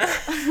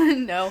myself.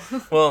 No.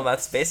 Well,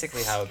 that's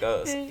basically how it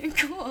goes.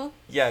 Cool.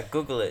 Yeah,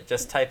 Google it.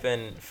 Just type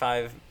in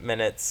 5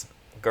 minutes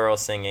girl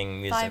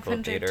singing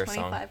musical theater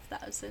song.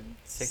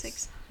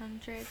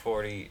 525,600.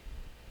 40.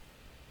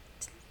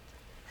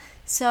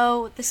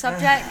 So the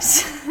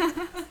subjects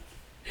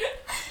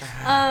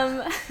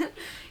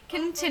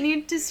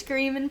continued to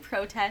scream and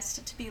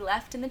protest to be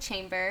left in the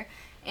chamber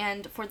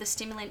and for the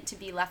stimulant to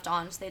be left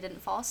on so they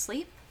didn't fall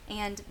asleep.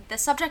 And the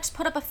subjects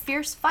put up a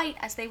fierce fight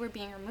as they were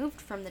being removed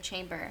from the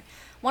chamber.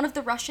 One of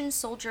the Russian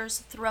soldiers'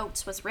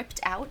 throats was ripped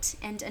out,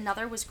 and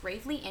another was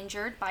gravely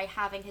injured by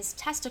having his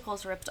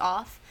testicles ripped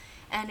off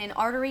and an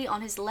artery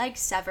on his leg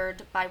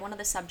severed by one of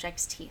the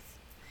subject's teeth.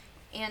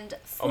 And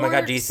Oh my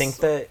god, do you four think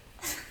that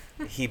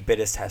he bit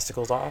his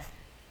testicles off?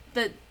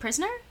 The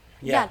prisoner?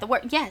 Yeah.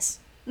 Yes.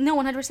 No,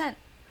 100%.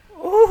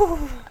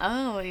 Ooh.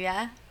 Oh,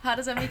 yeah. How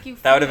does that make you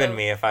feel? That would have been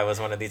me if I was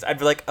one of these. I'd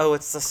be like, oh,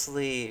 it's the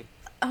sleep.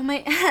 Oh,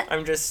 my...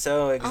 I'm just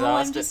so Oh,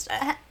 exhausted.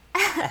 I'm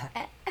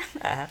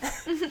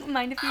just...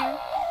 Mind if you...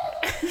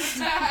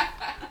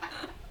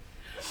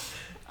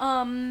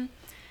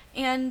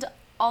 And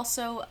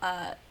also,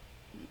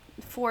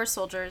 4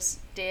 soldiers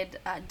did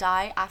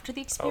die after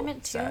the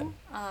experiment, too. sad.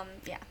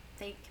 Yeah,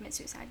 they commit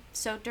suicide.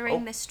 So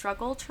during this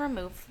struggle to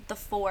remove the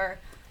 4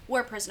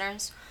 war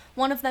prisoners,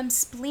 one of them's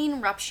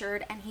spleen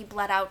ruptured and he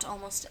bled out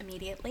almost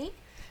immediately.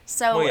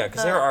 So Well, yeah,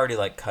 because they were already,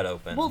 like, cut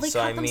open. Well, they so,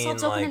 cut I mean,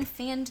 themselves open like, and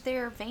fanned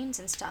their veins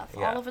and stuff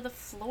Yeah. all over the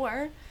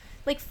floor.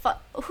 Like,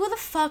 who the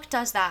fuck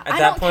does that? at I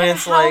that don't point, care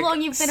it's how like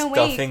long you've been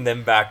stuffing awake.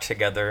 them back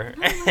together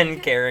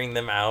and carrying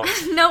them out.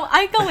 No,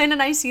 I go in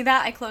and I see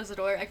that. I close the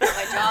door. I quit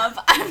my job.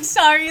 I'm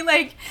sorry.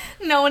 Like,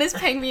 no one is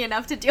paying me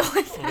enough to deal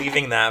with that.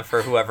 Leaving that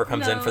for whoever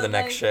comes in No, for the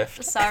next like,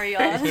 shift. Sorry,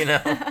 y'all. You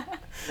know?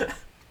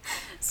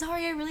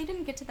 Sorry, I really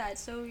didn't get to that,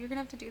 so you're gonna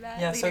have to do that.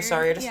 Yeah, so later.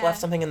 sorry. I just Yeah. left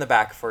something in the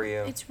back for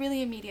you. It's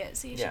really immediate,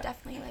 so you Yeah. should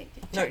definitely like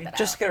No, check that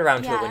just out. get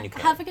around to it Yeah, when you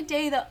can. Have a good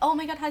day, though. Oh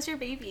my God, how's your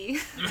baby?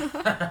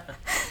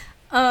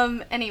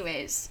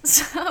 Anyways,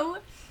 so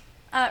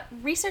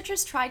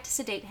researchers tried to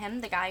sedate him,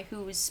 the guy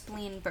whose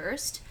spleen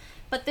burst,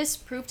 but this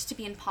proved to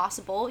be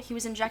impossible. He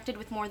was injected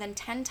with more than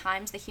 10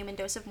 times the human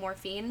dose of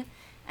morphine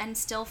and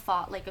still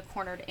fought like a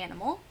cornered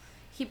animal.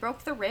 He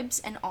broke the ribs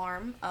and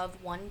arm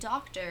of one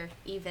doctor,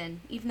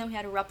 even though he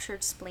had a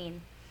ruptured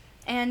spleen.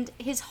 And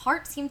his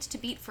heart seemed to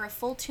beat for a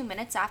full 2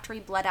 minutes after he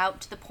bled out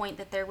to the point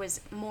that there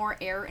was more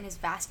air in his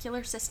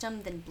vascular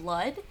system than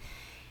blood.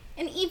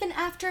 And even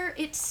after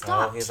it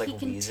stopped, he's, like, he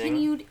wheezing?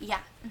 continued. Yeah,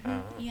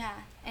 Oh. yeah.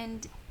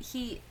 And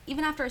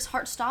even after his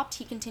heart stopped,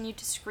 he continued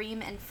to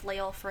scream and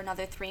flail for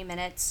another 3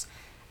 minutes,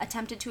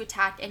 attempted to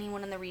attack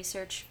anyone in the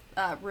research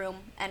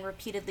room, and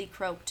repeatedly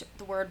croaked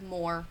the word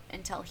 "more"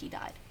 until he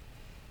died.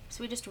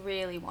 So we just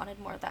really wanted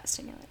more of that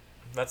stimulant.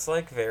 That's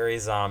like very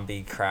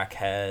zombie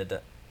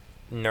crackhead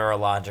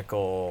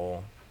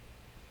neurological,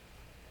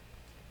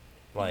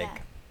 like,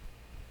 Yeah.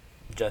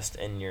 just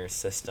in your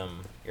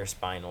system, your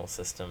spinal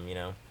system, you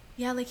know?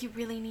 Yeah, like you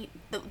really need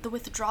the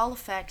withdrawal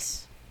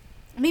effects.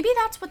 Maybe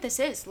that's what this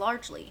is,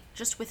 largely.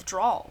 Just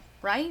withdrawal,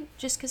 right?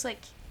 Just because,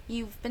 like,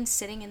 you've been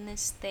sitting in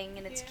this thing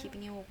and it's Yeah.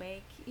 keeping you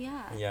awake.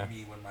 Yeah. Yeah.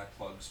 Me when my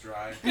plug's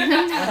dry.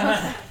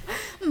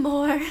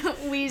 More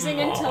wheezing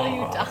until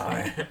you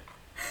die.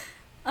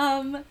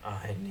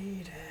 I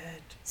need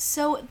it.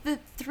 So the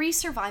 3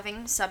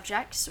 surviving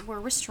subjects were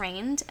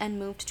restrained and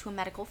moved to a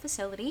medical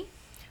facility.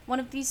 One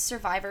of these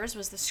survivors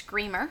was the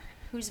screamer,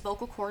 whose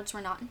vocal cords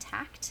were not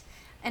intact,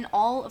 and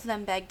all of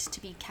them begged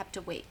to be kept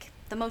awake.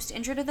 The most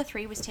injured of the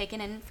three was taken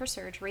in for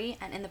surgery,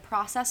 and in the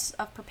process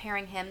of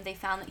preparing him, they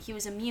found that he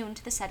was immune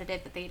to the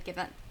sedative that they had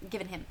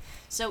given him.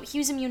 So he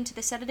was immune to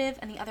the sedative,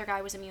 and the other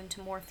guy was immune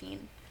to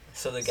morphine.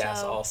 So the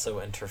gas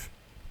also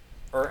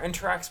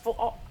interacts.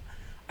 Well,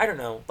 I don't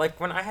know. Like,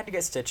 when I had to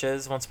get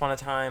stitches once upon a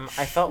time,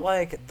 I felt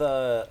like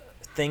the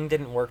thing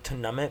didn't work to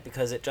numb it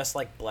because it just,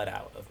 like, bled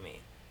out of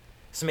me.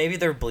 So maybe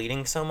they're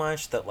bleeding so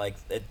much that, like,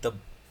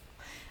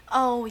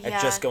 Oh, yeah.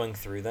 it's just going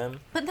through them.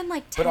 But then,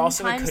 like, 10 But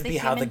also it times could the be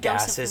how the human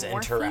dose gas of is morphine?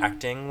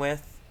 interacting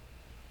with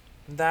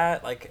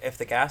that. Like, if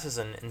the gas is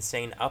an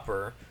insane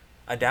upper,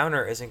 a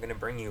downer isn't going to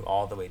bring you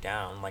all the way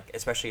down. Like,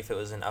 especially if it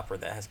was an upper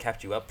that has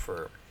kept you up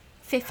for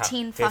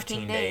 15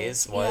 fucking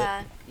days. What?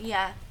 Yeah,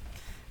 yeah.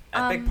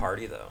 Epic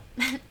party, though.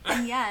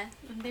 Yeah,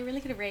 they really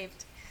could have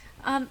raved.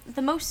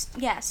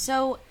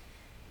 So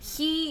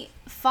he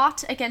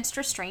fought against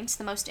restraints,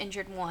 the most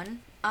injured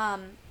one,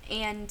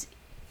 and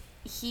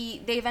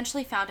they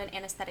eventually found an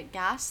anesthetic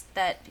gas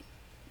that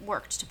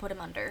worked to put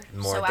him under.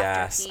 More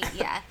gas.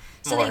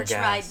 So More they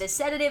tried gas. the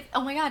sedative.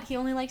 Oh my god, he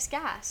only likes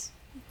gas.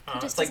 He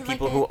It's just like doesn't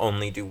people it. who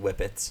only do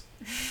whippets.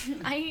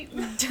 I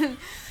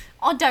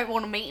don't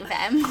want to meet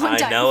them.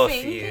 I know a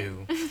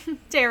few.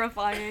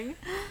 Terrifying.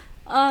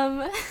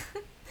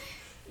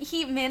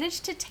 He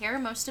managed to tear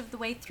most of the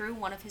way through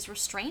one of his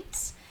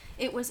restraints.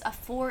 It was a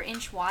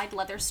 4-inch wide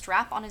leather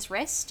strap on his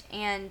wrist,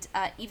 and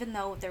even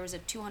though there was a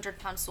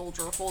 200-pound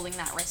soldier holding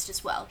that wrist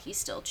as well, he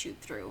still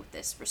chewed through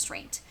this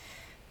restraint.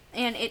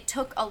 And it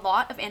took a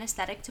lot of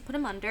anesthetic to put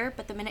him under,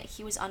 but the minute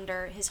he was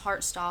under, his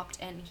heart stopped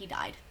and he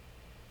died.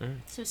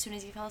 So as soon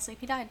as he fell asleep,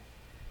 he died.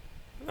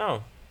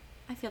 Oh.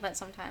 I feel that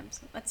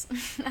sometimes. That's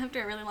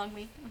after a really long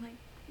week. I'm like,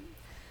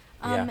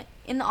 Yeah.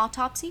 In the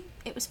autopsy,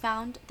 it was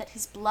found that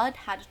his blood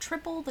had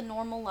triple the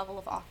normal level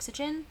of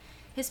oxygen.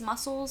 His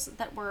muscles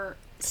that were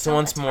So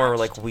once more,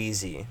 attached- like,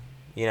 wheezy,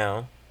 you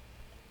know?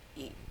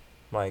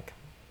 Like,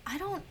 I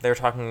don't. they were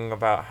talking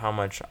about how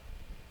much,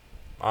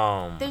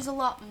 There's a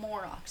lot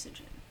more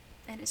oxygen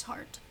in his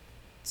heart,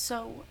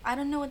 so I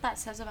don't know what that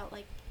says about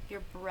like your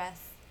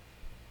breath,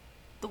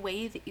 the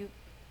way that you.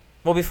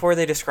 well, before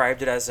they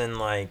described it as in,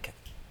 like,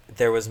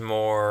 there was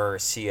more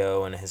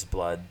CO in his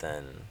blood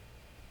than...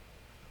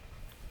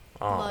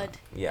 Blood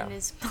Yeah. in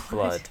his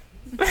blood.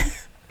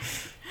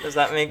 Does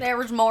that make... There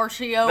was more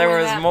CO There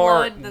in was that more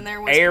blood than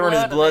there was air in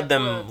his blood that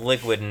than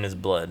liquid in his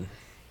blood.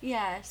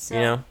 Yeah, so...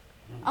 You know?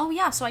 Oh,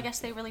 yeah, so I guess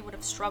they really would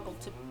have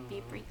struggled to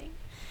be breathing.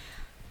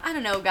 I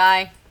don't know,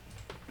 guy.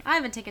 I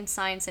haven't taken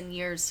science in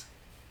years.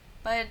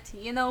 But,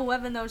 you know,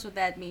 whoever knows what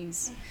that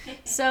means.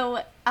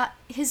 So,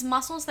 his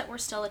muscles that were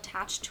still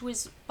attached to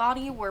his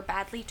body were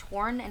badly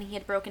torn, and he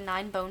had broken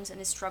 9 bones in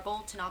his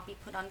struggle to not be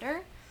put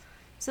under.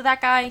 So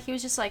that guy, he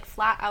was just, like,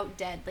 flat out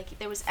dead. Like,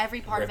 there was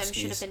every part of him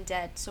should have Ripskis. been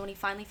dead. So when he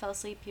finally fell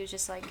asleep, he was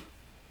just, like,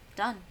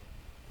 done.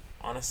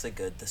 Honestly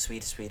good. The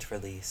sweet, sweet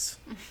release.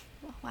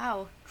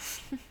 Wow.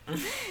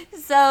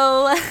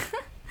 So,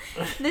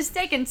 the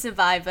second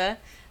survivor,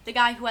 the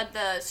guy who had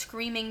the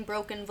screaming,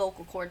 broken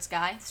vocal cords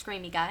guy,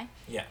 screamy guy,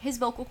 Yeah. his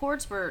vocal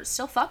cords were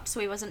still fucked, so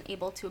he wasn't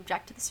able to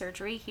object to the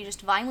surgery. He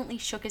just violently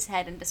shook his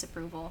head in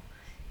disapproval.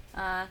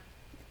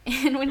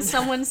 And when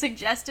someone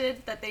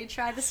suggested that they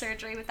try the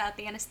surgery without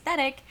the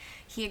anesthetic,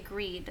 he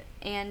agreed.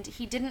 And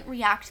he didn't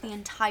react the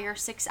entire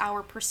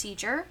 6-hour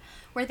procedure,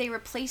 where they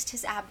replaced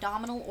his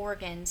abdominal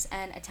organs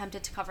and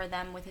attempted to cover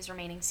them with his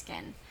remaining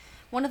skin.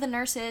 One of the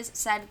nurses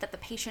said that the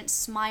patient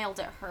smiled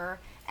at her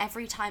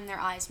every time their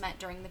eyes met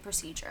during the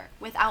procedure,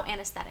 without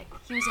anesthetic.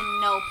 He was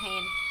in no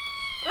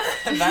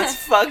pain. That's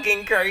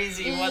fucking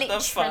crazy. What the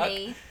fuck?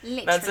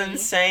 Literally. That's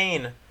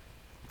insane.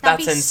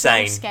 That'd That's be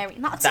insane. So scary.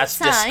 That's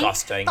insane.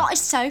 Disgusting. That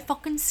is so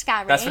fucking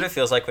scary. That's what it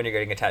feels like when you're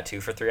getting a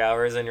tattoo for 3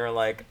 hours and you're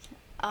like,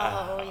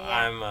 Oh,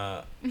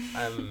 yeah.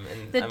 I'm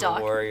The a doc.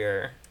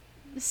 warrior.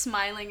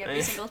 Smiling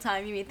every single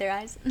time you meet their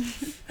eyes.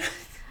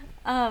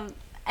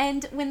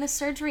 And when the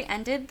surgery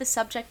ended, the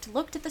subject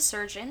looked at the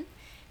surgeon,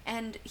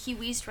 and he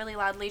wheezed really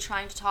loudly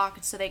trying to talk,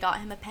 so they got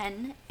him a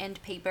pen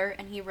and paper,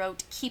 and he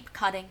wrote, "Keep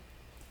cutting."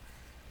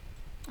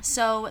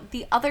 So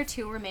the other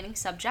 2 remaining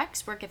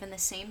subjects were given the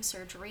same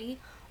surgery,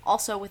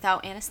 also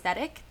without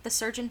anesthetic. The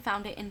surgeon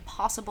found it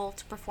impossible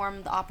to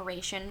perform the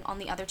operation on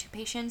the other 2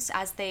 patients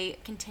as they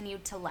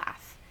continued to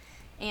laugh.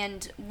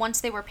 And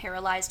once they were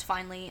paralyzed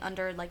finally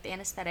under like the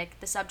anesthetic,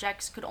 the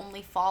subjects could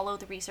only follow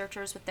the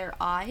researchers with their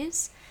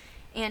eyes.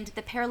 And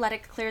the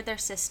paralytic cleared their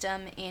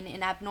system in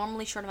an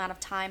abnormally short amount of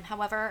time,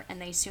 however,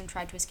 and they soon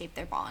tried to escape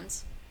their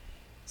bonds.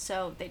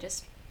 So they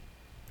just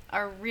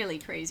are really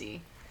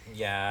crazy.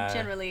 Yeah.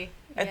 Generally.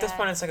 At this yeah.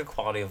 point, it's like a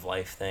quality of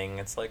life thing.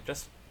 It's like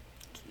just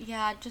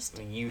Yeah, just...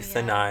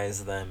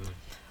 euthanize them.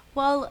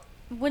 Well,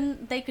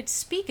 when they could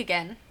speak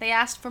again, they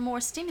asked for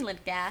more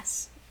stimulant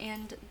gas,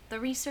 and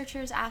the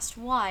researchers asked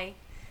why.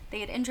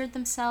 They had injured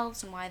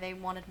themselves and why they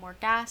wanted more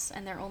gas,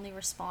 and their only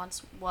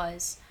response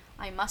was,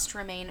 "I must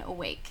remain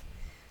awake."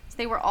 So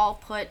they were all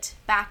put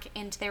back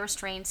into their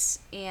restraints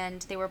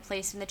and they were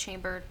placed in the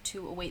chamber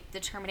to await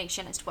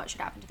determination as to what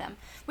should happen to them.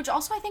 Which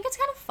also, I think it's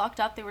kind of fucked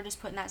up they were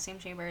just put in that same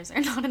chamber. Is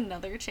there not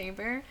another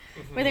chamber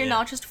where they're Yeah.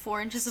 not just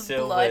 4 inches of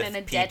Still blood with and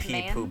a dead pee-pee,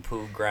 man?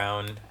 poo-poo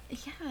ground.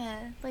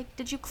 Yeah, like,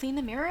 did you clean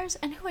the mirrors?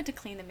 And who had to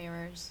clean the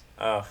mirrors?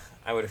 Ugh,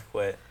 I would have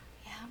quit.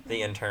 Yeah,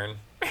 The intern.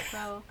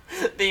 bro.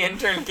 The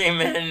intern came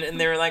in and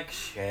they were like,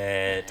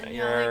 shit, And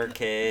you're like,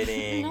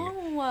 kidding.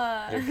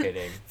 No. You're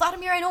kidding.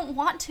 Vladimir, I don't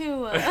want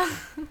to.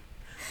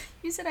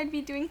 You said I'd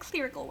be doing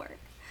clerical work.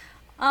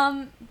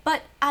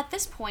 But at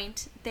this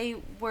point, they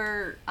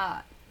were,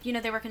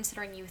 they were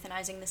considering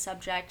euthanizing the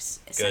subjects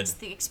since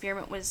the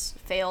experiment was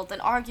failed,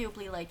 and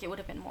arguably, like, it would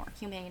have been more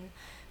humane.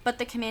 But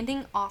the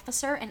commanding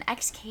officer, an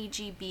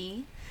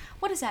ex-KGB,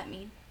 what does that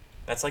mean?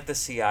 That's like the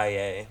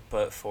CIA,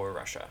 but for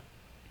Russia.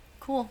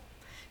 Cool.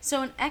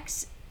 So an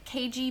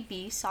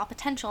ex-KGB saw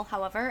potential,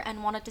 however,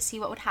 and wanted to see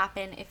what would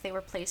happen if they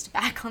were placed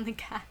back on the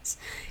gas.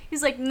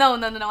 He's like, no,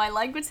 I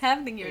like what's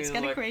happening here. It's He's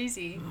kind of like,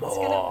 crazy.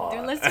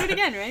 "More." Let's do it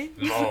again, right?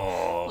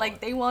 More. Like,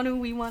 they want to,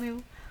 we want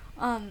to.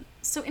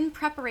 So in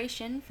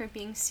preparation for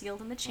being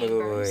sealed in the Wait.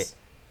 chambers...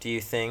 Do you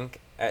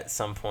think at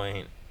some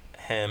point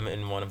him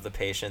and one of the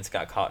patients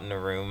got caught in a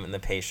room and the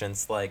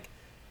patients, like,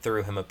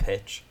 threw him a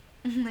pitch?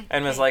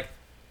 And was like,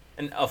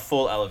 a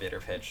full elevator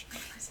pitch.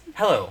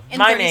 Hello, In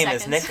my 30 name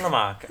is seconds. Nick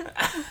Lamock.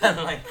 And,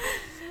 like,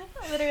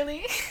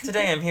 Literally.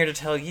 today I'm here to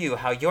tell you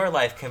how your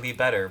life can be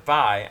better.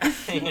 Bye.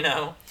 You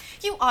know?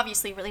 You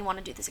obviously really want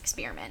to do this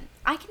experiment.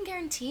 I can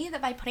guarantee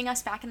that by putting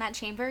us back in that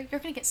chamber, you're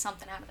going to get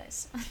something out of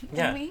this.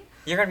 Yeah. Can we?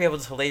 You're going to be able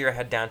to lay your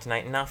head down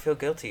tonight and not feel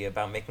guilty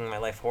about making my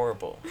life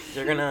horrible.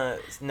 You're going to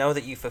know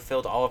that you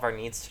fulfilled all of our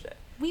needs today.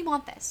 We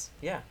want this.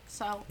 Yeah.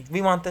 So,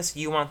 We want this,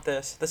 you want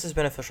this. This is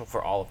beneficial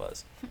for all of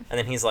us. And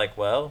then he's like,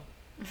 well,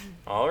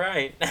 all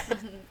right.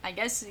 I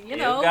guess, You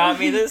know. got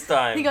me this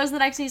time. He goes the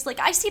next day, he's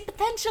like, I see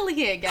potential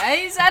here,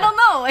 guys. I don't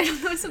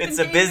know. Something It's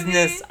a came to me.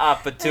 business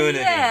opportunity.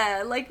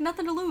 Yeah, like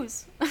nothing to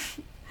lose.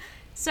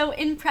 So,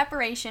 in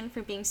preparation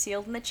for being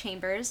sealed in the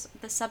chambers,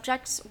 the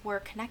subjects were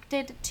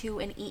connected to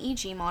an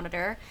EEG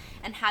monitor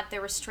and had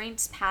their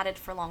restraints padded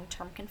for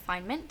long-term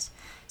confinement.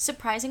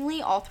 Surprisingly,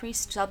 all 3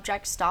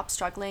 subjects stopped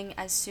struggling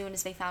as soon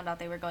as they found out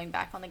they were going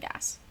back on the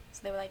gas.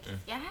 So they were like,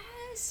 yes,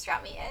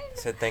 strap me in.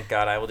 So thank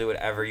God, I will do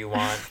whatever you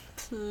want.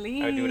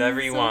 Please. I'll do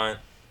whatever you want.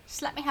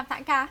 Just let me have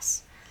that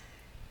gas.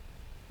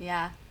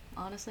 Yeah,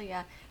 honestly,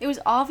 yeah. It was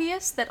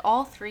obvious that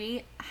all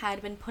 3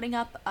 had been putting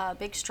up a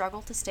big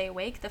struggle to stay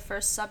awake. The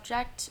first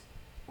subject,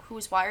 who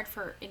was wired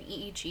for an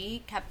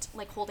EEG, kept,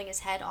 like, holding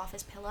his head off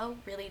his pillow,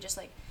 really just,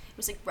 like, it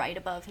was, like, right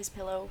above his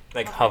pillow.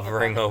 Like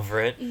hovering above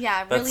over it.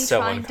 Yeah, That's really so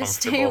trying to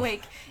stay uncomfortable.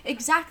 awake.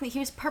 Exactly. He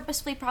was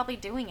purposefully probably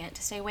doing it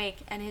to stay awake,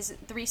 and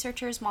the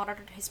researchers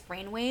monitored his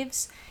brain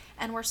waves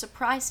and were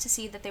surprised to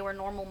see that they were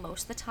normal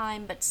most of the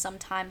time, but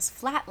sometimes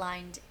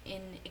flatlined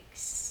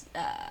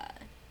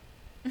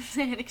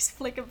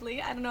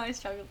inexplicably. I don't know, I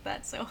struggled with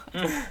that so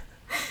hard.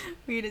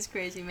 Weird is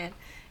crazy, man.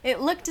 It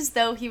looked as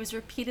though he was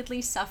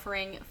repeatedly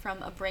suffering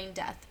from a brain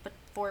death, but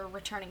for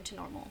returning to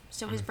normal.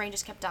 So his brain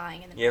just kept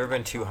dying. And then You ever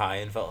been too high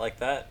and felt like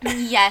that?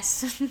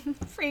 Yes,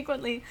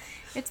 frequently.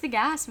 It's the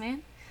gas,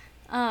 man.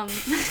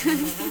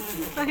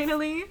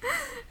 Finally,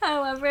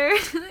 however,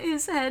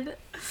 his head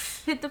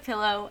hit the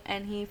pillow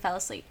and he fell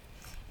asleep.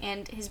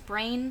 And his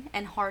brain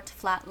and heart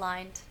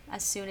flatlined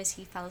as soon as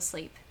he fell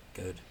asleep.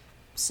 Good.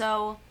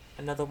 So,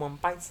 Another one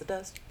bites the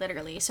dust.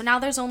 literally. So now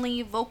there's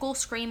only vocal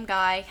scream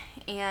guy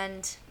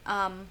and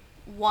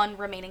 1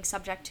 remaining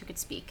subject who could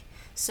speak.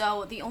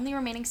 So the only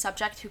remaining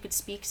subject who could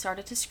speak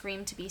started to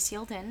scream to be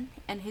sealed in,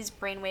 and his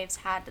brainwaves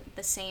had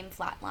the same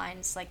flat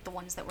lines, like the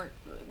ones that were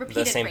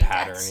repeated same brain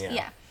pattern, deaths.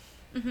 yeah.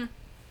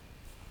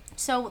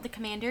 So the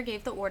commander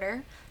gave the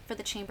order for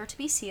the chamber to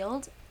be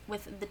sealed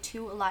with the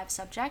 2 alive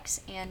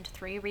subjects and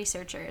 3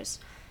 researchers.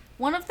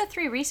 One of the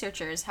 3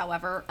 researchers,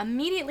 however,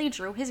 immediately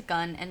drew his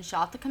gun and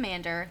shot the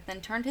commander,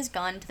 then turned his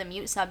gun to the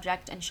mute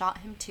subject and shot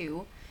him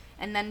too,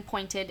 and then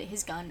pointed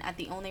his gun at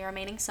the only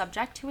remaining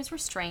subject who was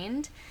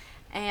restrained,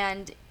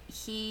 and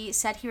he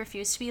said he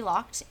refused to be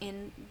locked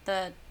in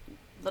the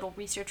little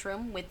research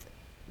room with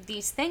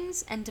these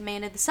things and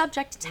demanded the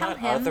subject to tell Not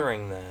him...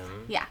 othering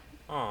them. Yeah.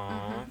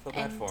 Aw, I feel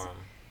bad And for him.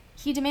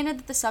 He demanded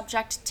that the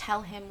subject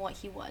tell him what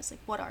he was.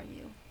 Like, what are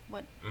you?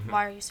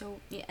 Why are you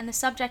so... Yeah. And the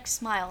subject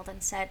smiled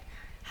and said,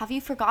 have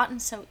you forgotten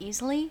so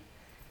easily?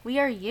 We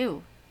are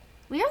you.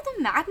 We are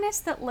the madness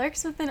that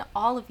lurks within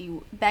all of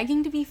you,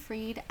 begging to be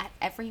freed at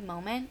every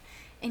moment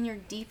in your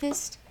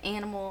deepest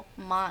animal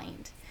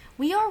mind.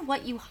 We are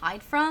what you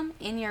hide from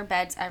in your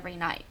beds every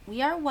night.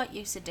 We are what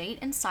you sedate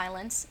in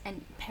silence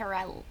and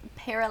Paralysis.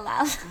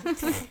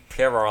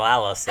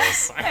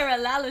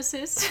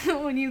 paralysis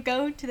when you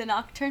go to the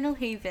nocturnal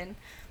haven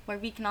where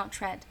we cannot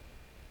tread.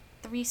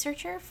 The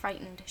researcher,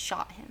 frightened,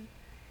 shot him.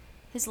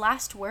 His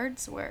last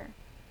words were,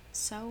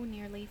 so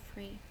nearly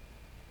free.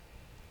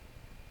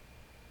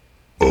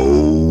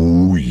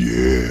 Oh,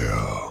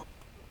 yeah.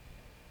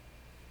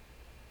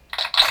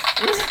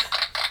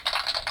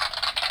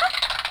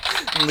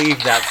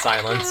 Leave that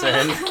silence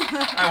in.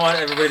 I want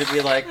everybody to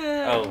be like,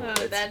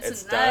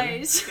 That's done?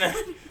 nice.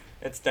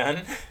 It's done.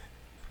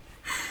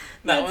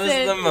 That That's was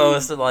it. the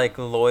most like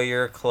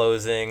lawyer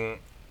closing.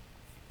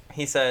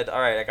 He said, "All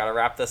right, I gotta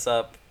wrap this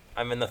up.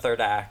 I'm in the third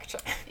act.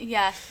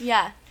 Yeah.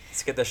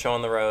 Let's get the show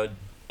on the road."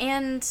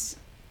 And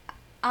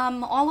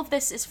all of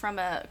this is from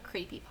a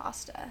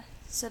creepypasta.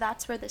 So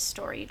that's where this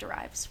story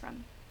derives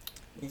from.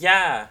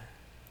 Yeah.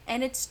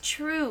 And it's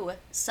true,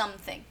 some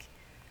think.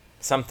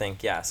 Some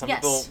think, yeah. Some Yes.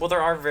 people. Well,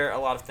 there are a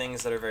lot of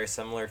things that are very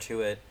similar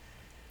to it,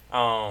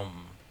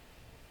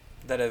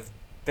 that have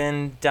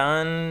been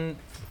done,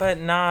 but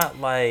not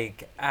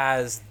like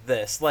as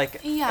this. Like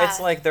Yeah. it's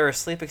like there are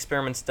sleep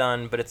experiments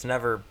done, but it's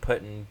never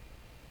putting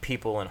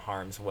people in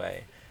harm's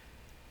way.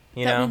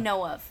 You that know? we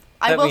know of.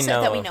 I That will we say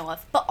know that we of. know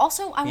of. But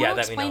also, I Yeah, want to that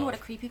we explain know what a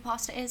of.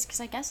 creepypasta is,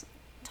 because I guess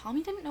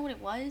Tommy didn't know what it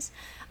was.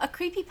 A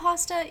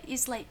creepypasta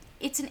is like,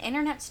 it's an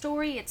internet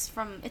story. It's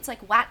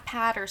like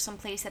Wattpad or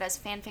someplace that has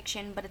fan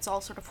fiction, but it's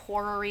all sort of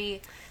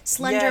horror-y.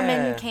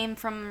 Slenderman Yeah. came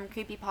from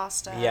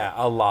creepypasta. Yeah,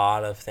 a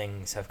lot of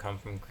things have come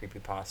from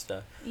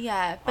creepypasta.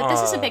 Yeah, but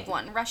this is a Uh, big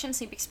one. Russian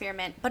sleep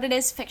experiment, but it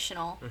is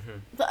fictional.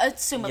 Mm-hmm.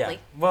 Assumably. Yeah.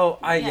 Well,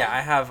 I Yeah.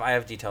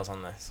 have details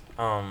on this.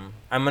 I'm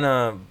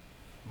gonna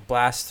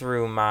blast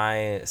through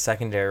my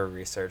secondary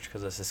research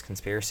because this is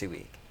conspiracy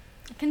week.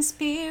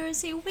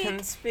 Conspiracy week.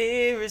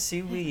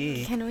 Conspiracy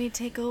week. Can we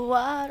take a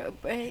water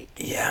break?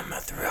 Yeah, my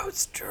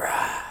throat's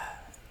dry.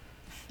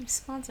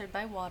 Sponsored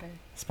by water.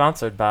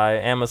 Sponsored by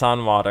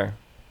Amazon Water.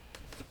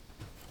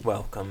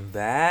 Welcome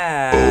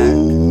back.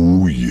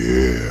 Oh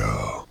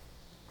yeah.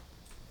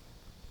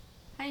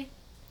 Hi.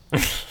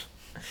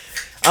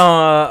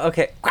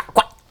 Okay. Quack,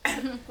 quack.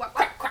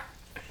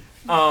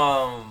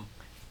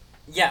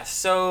 Yeah,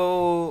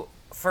 so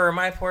for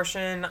my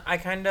portion, I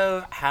kind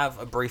of have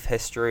a brief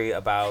history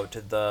about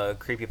the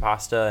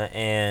creepypasta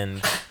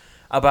and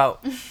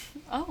about...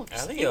 Oh,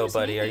 Elio, excuse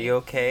buddy, me. are you Oh,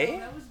 okay?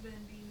 that was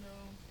Bambino.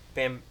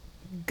 Bam.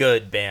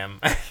 Good, Bam.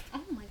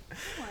 Oh my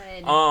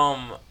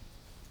god.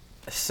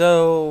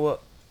 So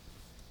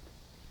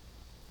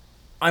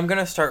I'm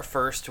gonna start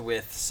first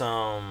with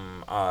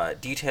some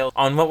details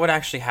on what would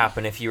actually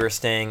happen if you were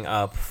staying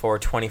up for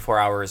 24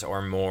 hours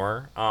or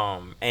more.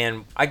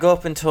 And I go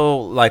up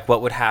until like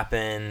what would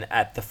happen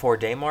at the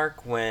 4-day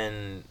mark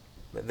when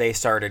they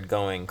started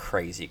going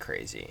crazy.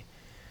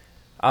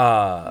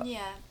 Yeah.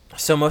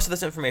 So most of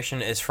this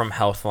information is from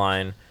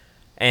Healthline,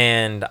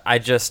 and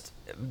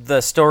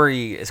the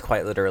story is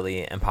quite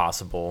literally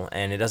impossible,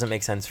 and it doesn't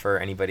make sense for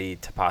anybody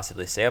to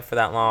possibly stay up for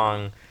that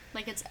long.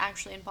 Like it's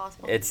actually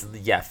impossible. It's,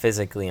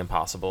 physically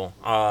impossible.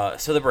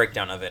 So the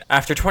breakdown of it.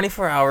 After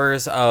 24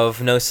 hours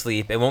of no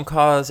sleep, it won't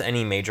cause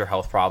any major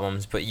health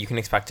problems, but you can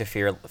expect to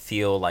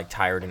feel like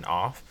tired and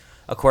off.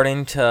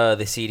 According to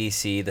the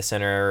CDC, the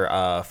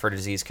Center for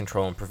Disease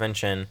Control and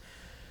Prevention,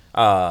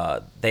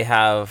 they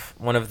have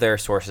one of their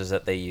sources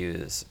that they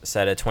use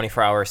said a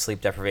 24-hour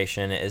sleep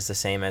deprivation is the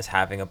same as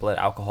having a blood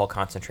alcohol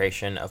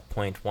concentration of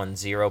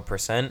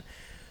 0.10%,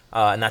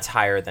 and that's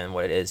higher than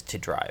what it is to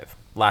drive.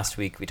 Last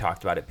week we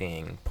talked about it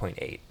being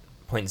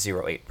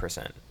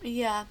 0.08%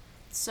 Yeah.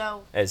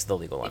 So is the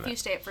legal if limit. you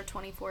stay up for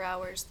 24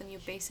 hours, then you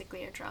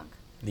basically are drunk.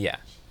 Yeah.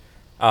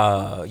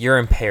 You're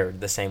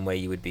impaired the same way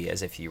you would be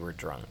as if you were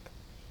drunk.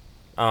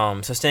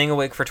 So staying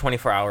awake for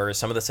 24 hours,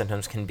 some of the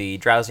symptoms can be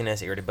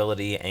drowsiness,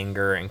 irritability,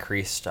 anger,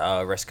 increased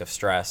risk of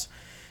stress,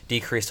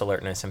 decreased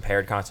alertness,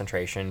 impaired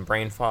concentration,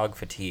 brain fog,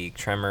 fatigue,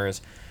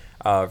 tremors,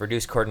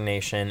 reduced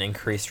coordination,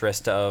 increased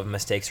risk of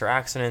mistakes or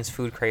accidents,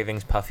 food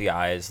cravings, puffy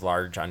eyes,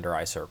 large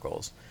under-eye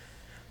circles.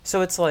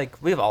 So it's like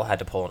we've all had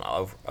to pull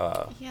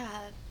Yeah.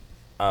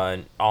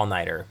 an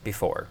all-nighter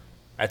before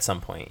at some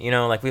point. You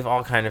know, like we've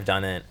all kind of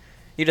done it.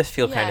 You just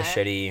feel kind of Yeah.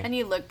 shitty. And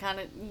you look kind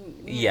of.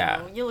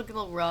 Yeah. You look a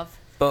little rough.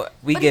 But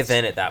we But give it's-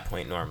 in at that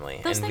point normally,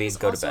 Those and we things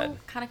go to also bed.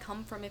 kind of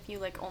come from if you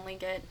like only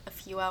get a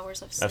few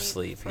hours of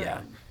sleep. For yeah.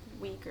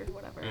 A week or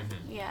whatever. Mhm.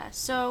 Yeah.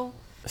 So.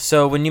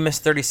 So when you miss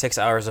 36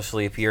 hours of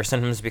sleep, your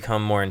symptoms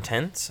become more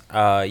intense.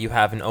 You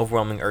have an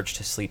overwhelming urge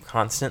to sleep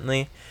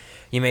constantly.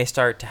 You may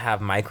start to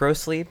have micro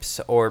sleeps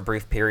or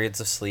brief periods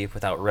of sleep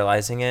without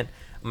realizing it.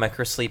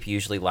 Micro sleep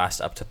usually lasts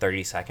up to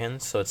 30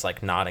 seconds, so it's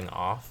like nodding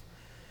off.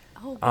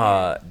 Oh.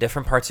 Weird.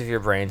 Different parts of your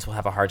brains will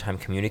have a hard time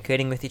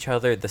communicating with each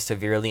other. This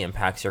severely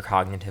impacts your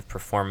cognitive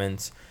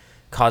performance,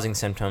 causing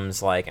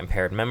symptoms like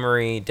impaired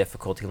memory,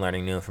 difficulty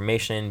learning new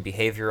information,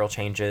 behavioral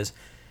changes,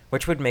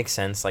 which would make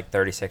sense, like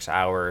 36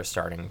 hours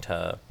starting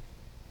to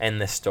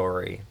end this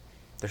story.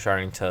 They're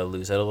starting to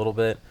lose it a little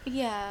bit.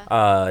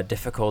 Yeah.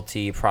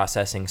 Difficulty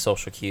processing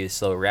social cues,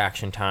 slow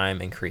reaction time,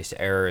 increased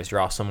errors. You're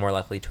also more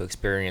likely to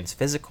experience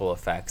physical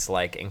effects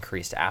like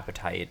increased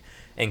appetite,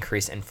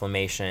 increased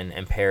inflammation,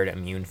 impaired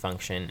immune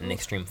function, and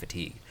extreme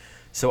fatigue.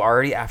 So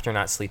already after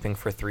not sleeping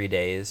for 3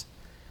 days,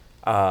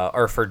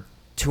 or for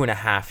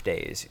 2.5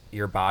 days,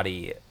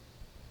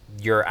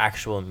 your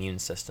actual immune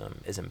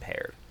system is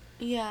impaired.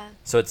 Yeah.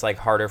 So it's like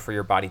harder for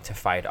your body to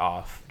fight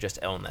off just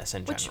illness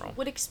in Which general.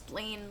 would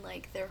explain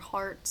like their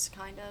hearts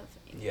kind of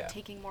Yeah.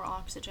 taking more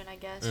oxygen, I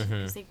guess, Mhm.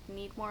 because they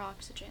need more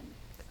oxygen.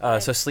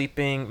 So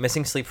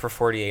missing sleep for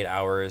 48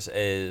 hours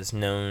is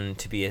known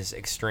to be as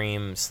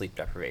extreme sleep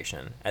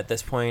deprivation. At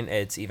this point,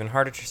 it's even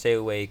harder to stay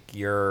awake.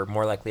 You're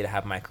more likely to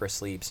have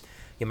microsleeps.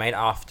 You might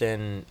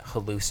often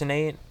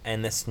hallucinate,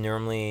 and this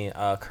normally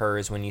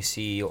occurs when you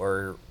see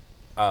or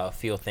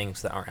feel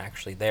things that aren't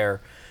actually there.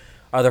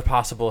 Other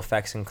possible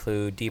effects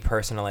include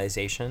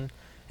depersonalization,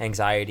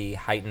 anxiety,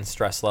 heightened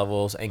stress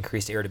levels,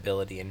 increased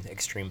irritability, and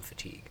extreme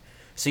fatigue.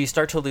 So you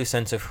start to lose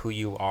sense of who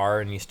you are,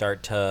 and you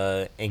start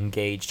to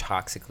engage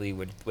toxically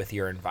with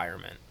your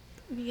environment.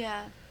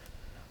 Yeah.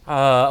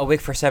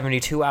 Awake for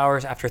 72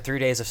 hours. After 3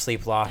 days of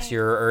sleep loss,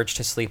 your urge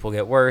to sleep will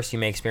get worse. You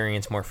may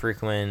experience more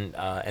frequent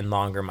and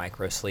longer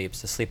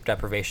microsleeps. The sleep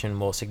deprivation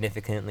will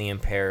significantly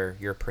impair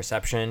your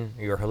perception.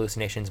 Your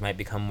hallucinations might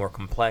become more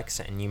complex,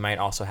 and you might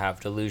also have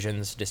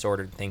delusions,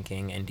 disordered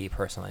thinking, and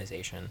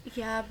depersonalization.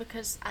 Yeah,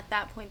 because at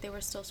that point they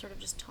were still sort of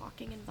just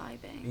talking and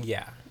vibing.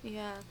 Yeah.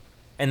 Yeah.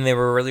 And they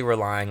were really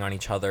relying on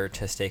each other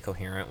to stay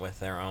coherent with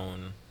their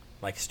own,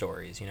 like,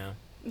 stories, you know?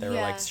 They were,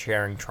 like,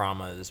 sharing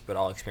traumas, but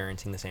all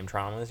experiencing the same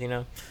traumas, you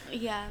know?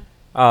 Yeah.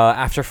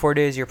 After 4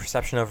 days, your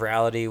perception of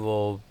reality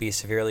will be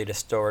severely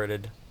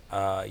distorted.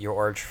 Your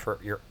urge for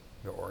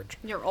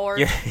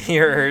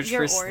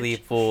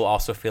sleep will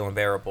also feel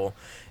unbearable.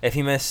 If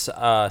you miss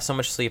so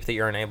much sleep that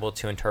you're unable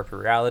to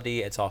interpret reality,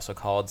 it's also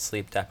called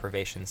sleep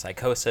deprivation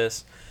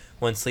psychosis.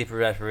 When sleep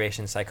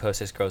deprivation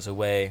psychosis goes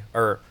away,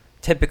 or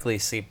typically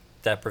sleep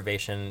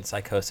deprivation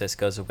psychosis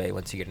goes away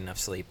once you get enough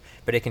sleep,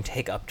 but it can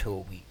take up to a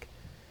week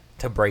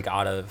to break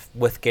out of.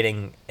 With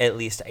getting at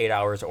least 8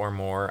 hours or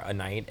more a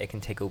night, it can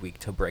take a week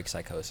to break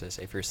psychosis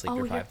if you're sleep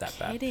deprived that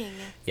bad. Oh, you're kidding.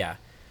 Yeah.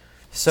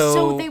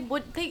 So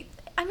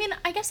I mean,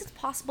 I guess it's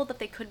possible that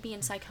they could be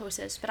in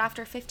psychosis, but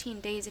after 15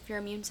 days, if your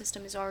immune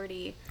system is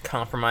already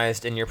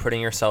compromised and you're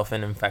putting yourself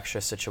in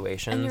infectious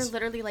situations, and you're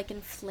literally like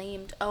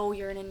inflamed,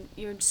 you're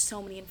in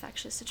so many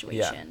infectious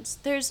situations.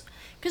 Yeah.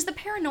 Because the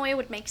paranoia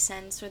would make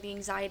sense, or the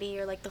anxiety,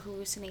 or like the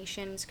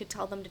hallucinations could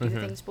tell them to do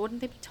things, but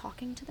wouldn't they be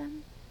talking to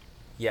them?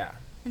 Yeah,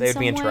 they would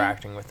be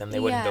interacting with them. They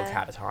wouldn't go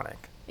catatonic.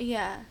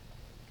 Yeah.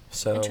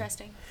 So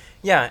interesting.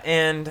 Yeah,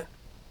 and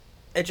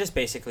it just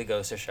basically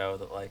goes to show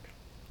that, like,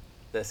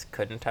 this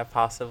couldn't have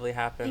possibly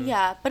happened.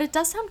 Yeah, but it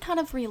does sound kind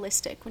of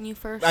realistic when you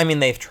first... I mean,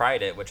 they've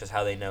tried it, which is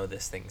how they know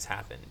this thing's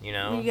happened, you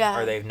know? Yeah.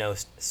 Or they've know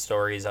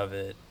stories of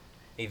it,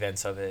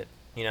 events of it,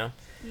 you know?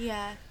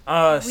 Yeah.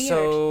 Weird.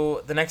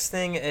 So the next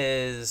thing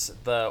is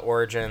the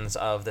origins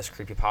of this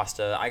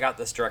creepypasta. I got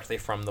this directly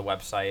from the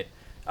website.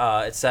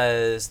 It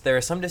says, there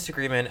is some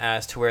disagreement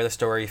as to where the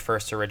story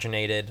first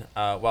originated.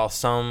 While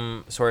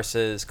some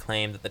sources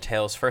claim that the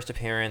tale's first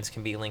appearance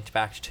can be linked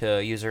back to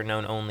a user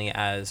known only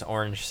as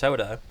Orange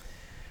Soda,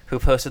 who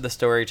posted the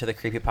story to the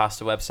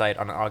creepypasta website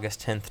on August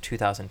 10th,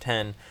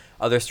 2010.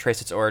 Others trace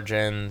its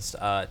origins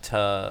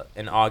to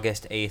an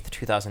August 8th,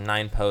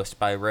 2009 post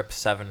by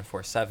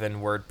Rip747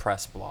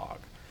 WordPress blog,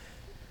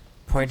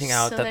 pointing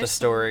out that the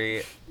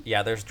story...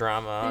 there's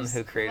drama on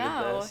who created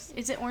this.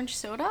 Is it Orange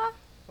Soda?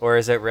 Or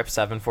is it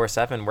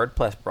Rip747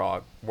 WordPress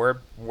blog?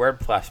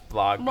 WordPress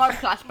blog.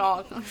 WordPress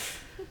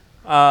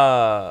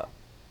blog.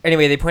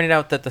 Anyway, they pointed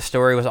out that the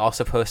story was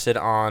also posted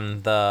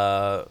on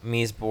the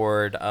Mies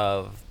board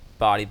of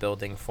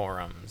bodybuilding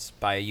forums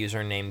by a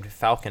user named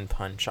Falcon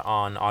Punch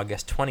on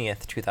August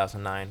 20th,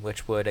 2009,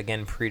 which would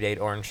again predate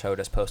Orange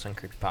Soda's post on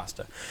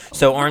creepypasta.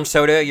 So Orange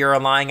Soda, you're a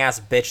lying ass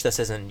bitch. This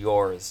isn't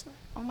yours.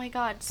 Oh my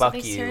god! So Fuck they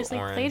you, seriously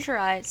Orange.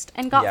 plagiarized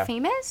and got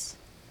famous?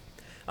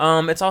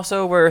 It's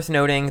also worth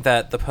noting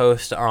that the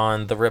post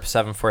on the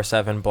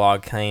Rip747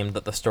 blog claimed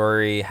that the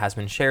story has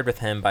been shared with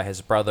him by his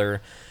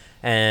brother.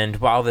 And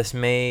while this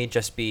may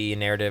just be a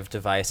narrative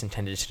device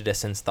intended to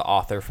distance the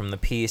author from the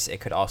piece, it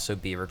could also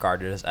be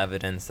regarded as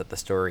evidence that the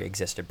story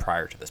existed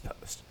prior to this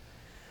post.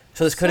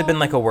 So this could have been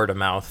like a word of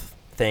mouth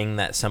thing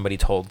that somebody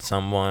told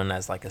someone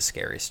as like a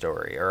scary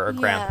story, or a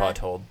grandpa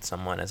told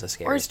someone as a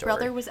scary story. Or his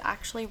brother was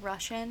actually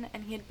Russian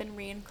and he had been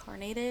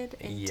reincarnated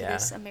into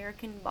this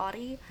American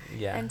body.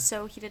 Yeah. And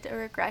so he did a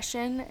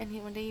regression, and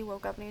one day he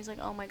woke up and he was like,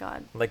 oh my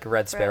god. Like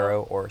Red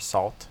Sparrow or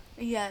Salt?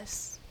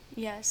 Yes.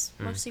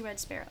 Mostly Red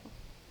Sparrow.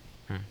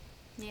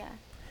 Yeah.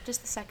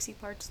 Just the sexy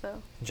parts,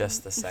 though.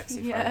 Just the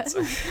sexy parts.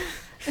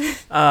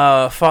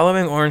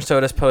 Following Orange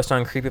Soda's post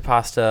on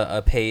Creepypasta,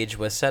 a page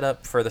was set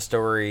up for the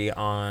story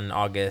on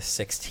August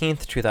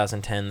 16th,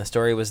 2010. The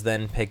story was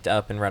then picked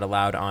up and read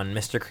aloud on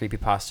Mr.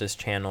 Creepypasta's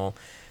channel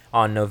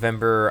on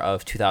November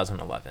of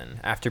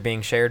 2011. After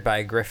being shared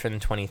by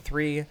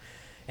Griffin23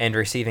 and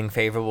receiving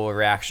favorable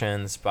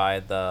reactions by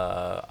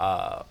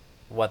the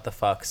What the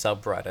Fuck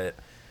subreddit,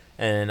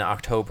 in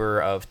October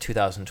of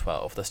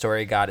 2012. The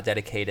story got a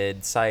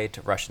dedicated site,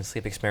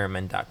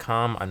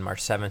 RussianSleepExperiment.com, on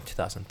March 7th,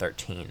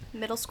 2013.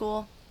 Middle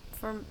school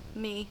for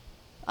me.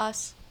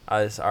 Us.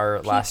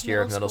 Our last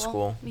year of middle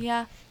school.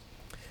 Yeah.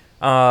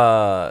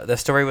 The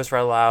story was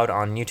read aloud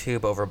on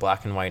YouTube over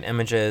black and white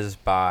images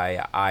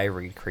by I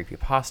Read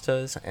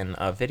Creepypastas, and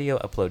a video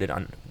uploaded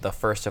on the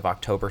 1st of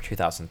October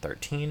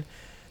 2013.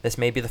 This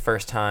may be the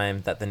first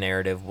time that the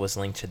narrative was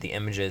linked to the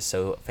images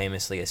so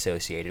famously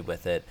associated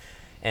with it.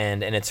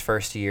 And in its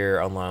first year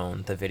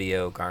alone, the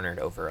video garnered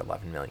over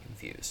 11 million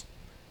views.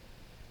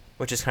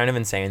 Which is kind of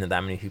insane that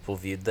many people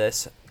viewed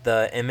this.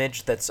 The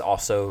image that's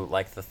also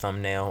like the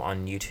thumbnail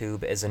on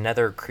YouTube is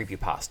another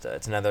creepypasta.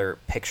 It's another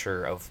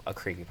picture of a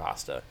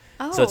creepypasta.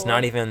 So it's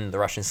not even the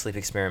Russian sleep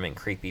experiment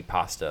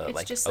creepypasta, It's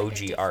like just, like,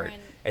 OG a art.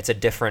 different- It's a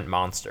different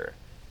monster.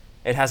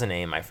 It has a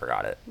name, I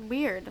forgot it.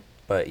 Weird.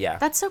 But yeah.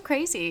 That's so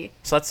crazy.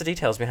 So that's the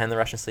details behind the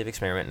Russian sleep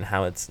experiment and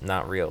how it's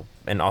not real.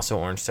 And also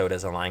Orange Soda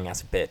is a lying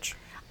ass bitch.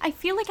 I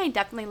feel like I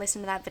definitely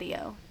listened to that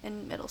video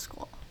in middle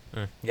school.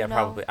 Yeah, No.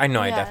 probably. I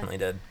know I Yeah. definitely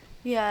did.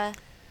 Yeah.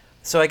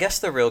 So I guess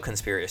the real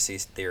conspiracy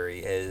theory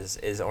is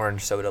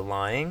Orange Soda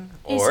lying?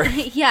 Or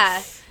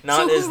Yeah. Not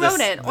so is who this- wrote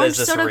it? is Orange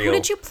this Soda, real? who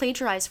did you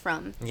plagiarize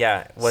from?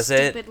 yeah, was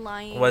Stupid it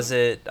lying.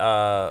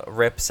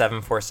 Rip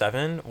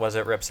 747? Was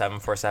it Rip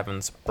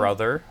 747's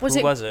brother? Was Who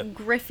it was it?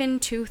 Griffin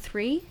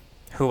 23?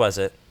 Who was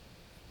it?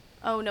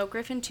 Oh no,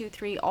 Griffin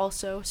 23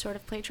 also sort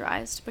of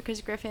plagiarized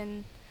because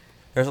Griffin.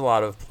 There's a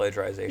lot of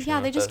plagiarization. Yeah,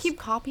 with they just this. keep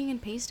copying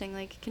and pasting.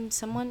 Like, can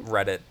someone?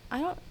 Reddit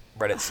I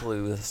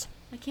sleuths.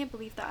 can't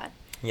believe that.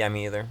 Yeah,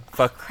 me either.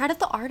 Fuck. Credit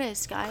the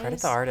artists, guys. Credit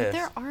the artists. Put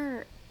their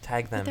art.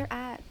 Tag Put them. their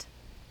at.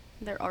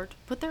 Their art.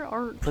 Put their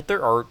art. Put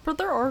their art. Put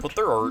their art. Put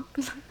their art.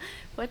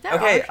 Put their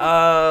Okay.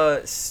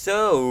 art.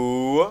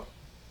 So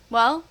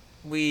Well,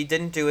 we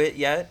didn't do it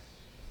yet,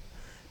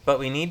 but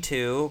we need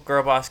to.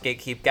 Girl Boss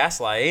Gatekeep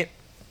Gaslight.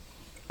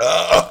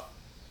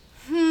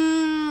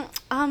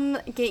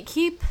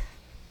 gatekeep,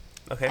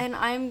 Okay. and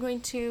I'm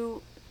going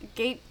to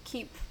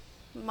gatekeep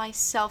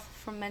myself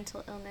from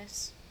mental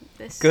illness.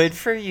 This Good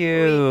for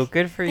you. week.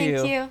 Good for you.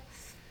 Thank you.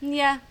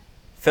 Yeah.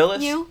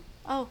 Phyllis. You?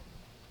 Oh,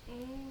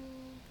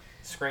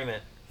 Scream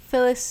it.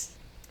 Phyllis.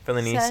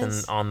 Philly Neeson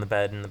Says- on the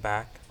bed in the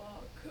back.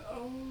 Fuck.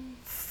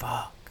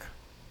 Fuck.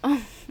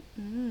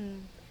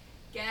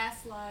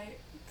 Gaslight.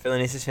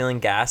 Philly Neeson's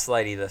feeling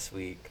gaslighty this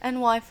week. And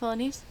why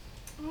Phyllis?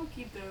 I'll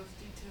keep those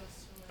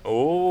details to myself.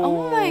 Oh.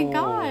 Oh my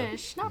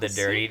gosh, not The a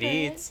dirty secret.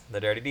 deeds. The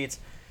dirty deeds.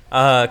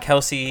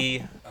 Kelsey,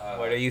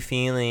 what are you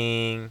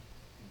feeling?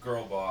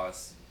 Girl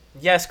boss.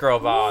 Yes, girl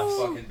boss.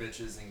 Fucking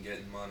bitches and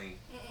getting money.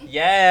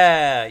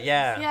 Yeah,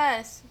 yeah.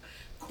 Yes.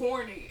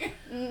 Corny.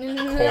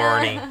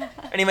 Corny.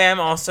 Anyway, I'm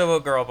also a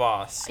girl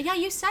boss. Yeah,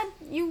 you said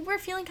you were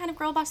feeling kind of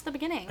girl boss at the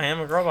beginning. I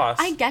am a girl boss.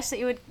 I guessed that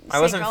you would say I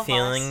wasn't girl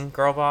feeling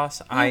girl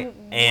boss. I You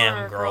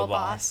am were girl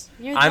boss.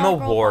 You're I'm the a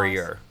girl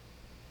warrior.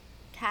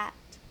 boss. Cat.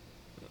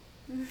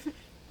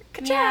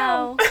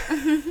 Ka-chow.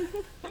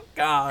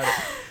 God.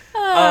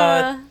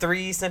 Uh,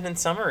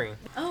 3-sentence summary.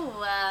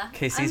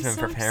 Casey's I'm been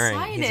so preparing.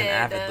 He's an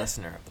avid excited.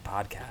 listener of the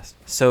podcast.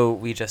 So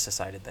we just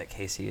decided that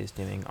Casey is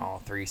doing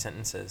all 3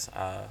 sentences.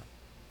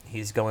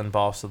 He's going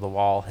balls to the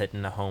wall,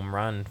 hitting a home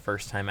run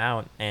first time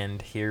out,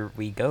 and here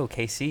we go,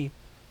 Casey.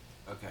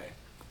 Okay.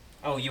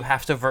 Oh, you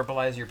have to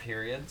verbalize your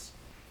periods?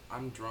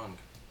 I'm drunk.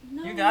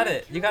 No, You got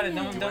it. you're You got it.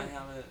 killing Don't- Do don't- I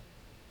have it?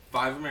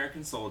 5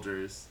 American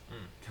soldiers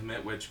Mm.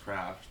 commit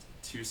witchcraft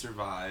to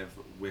survive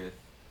with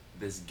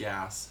this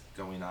gas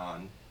going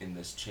on in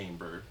this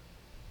chamber.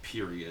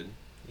 Period.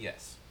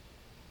 Yes.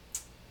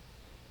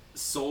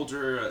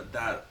 Soldier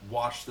that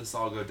watched this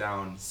all go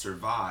down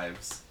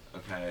survives,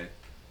 okay,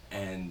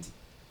 and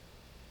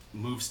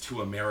moves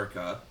to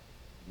America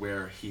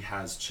where he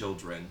has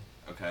children,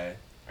 okay?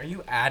 Are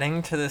you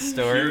adding to this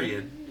story?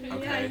 Period. Yeah,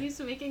 Okay. he's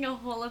making a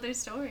whole other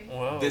story.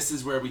 Whoa. This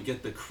is where we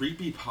get the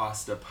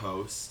creepypasta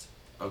post,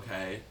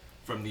 okay,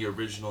 from the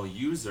original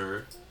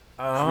user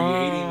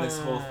creating this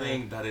whole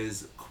thing that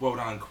is quote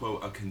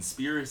unquote a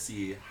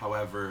conspiracy.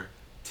 However,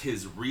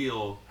 'tis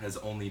real has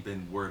only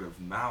been word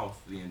of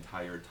mouth the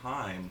entire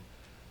time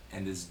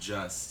and is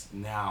just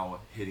now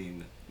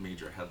hitting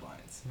major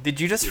headlines.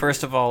 Did you just,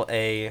 first of all,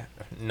 A,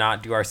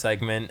 not do our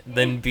segment,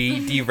 then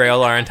B,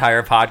 derail our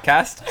entire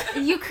podcast?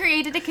 You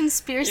created a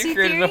conspiracy You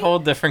created theory a whole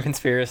different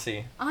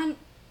conspiracy. on.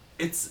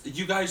 It's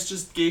you guys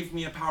just gave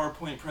me a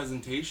PowerPoint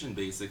presentation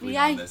basically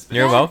Yeah, on this.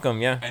 You're Yeah.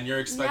 welcome, yeah. And you're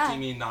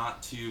expecting Yeah. me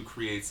not to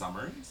create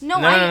summaries?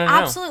 No, No, I no, no, no.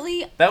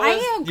 absolutely. That was,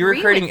 I agree you were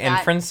creating with that.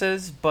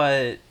 inferences,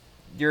 but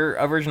your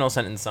original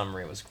sentence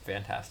summary was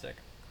fantastic.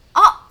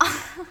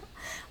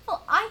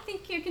 Well, I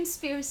think your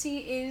conspiracy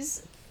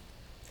is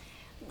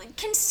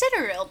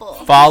considerable.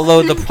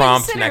 Follow the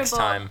prompt next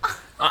time.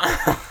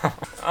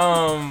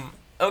 Considerable.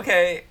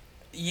 Okay,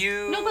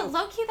 you... No, but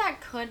low-key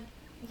that could.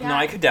 Yeah, No,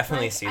 I could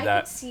definitely like, see I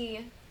that. Could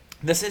see.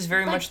 This is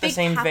very like much the big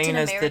same Captain vein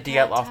as the America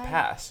Dyatlov type.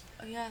 Pass.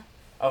 Oh yeah.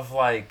 Of,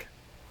 like,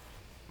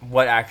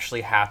 what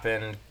actually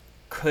happened.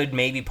 Could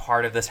maybe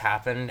part of this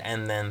happen,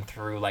 and then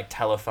through, like,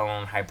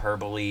 telephone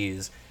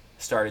hyperboles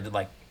started to,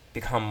 like,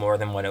 become more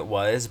than what it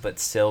was, but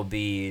still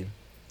be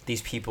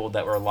these people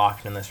that were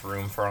locked in this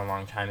room for a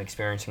long time,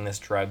 experiencing this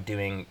drug,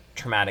 doing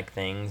traumatic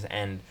things,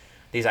 and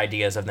these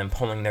ideas of them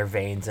pulling their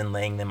veins and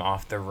laying them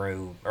off the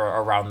room or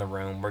around the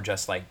room were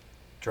just, like,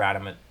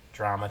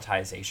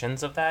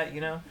 dramatizations of that,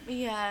 you know?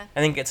 Yeah. I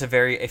think it's a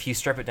very, if you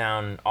strip it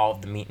down, all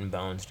of the meat and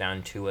bones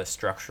down to a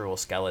structural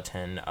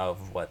skeleton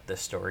of what the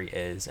story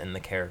is and the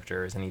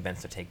characters and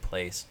events that take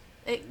place,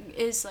 It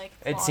is like.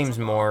 it seems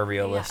plausible. more Yeah.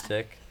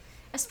 realistic.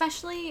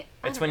 Especially.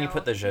 It's when you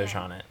put the zhuzh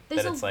on it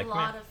There's that it's a like.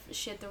 lot meh. of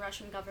shit the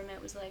Russian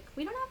government was like,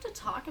 we don't have to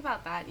talk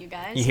about that, you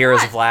guys. You hear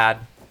us, Come on. Vlad.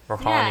 We're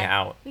calling you Yeah.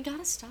 out. We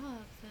gotta stop.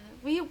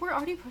 We're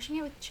already pushing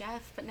it with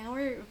Jeff, but now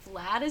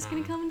Vlad is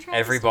gonna come and try.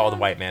 Every to bald stop.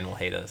 white man will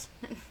hate us.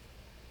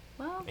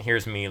 Well,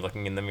 Here's me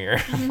looking in the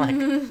mirror. I'm like,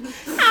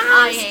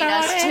 I hate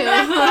us too.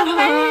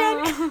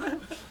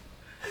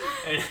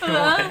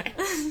 anyway.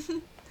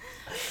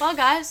 Well,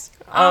 guys.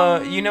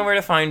 You know where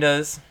to find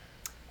us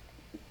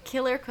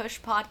Killer Kush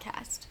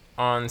podcast.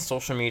 on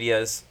social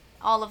medias.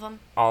 All of them,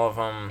 All of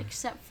them.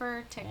 except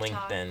for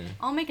TikTok. LinkedIn.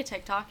 I'll make a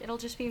TikTok. It'll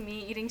just be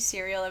me eating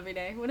cereal every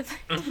day. What if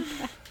I do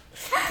that?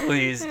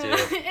 Please do.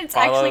 It's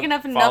actually gonna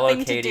have follow nothing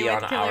to Katie do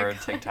with on Killer our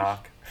Kush.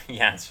 TikTok.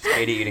 Yeah, it's just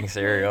Katie eating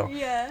cereal.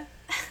 Yeah.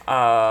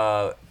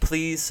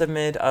 Please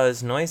submit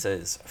us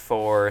noises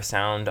for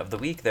Sound of the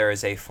Week. There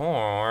is a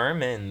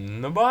form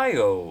in the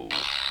bio.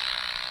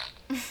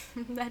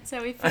 That's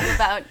how we feel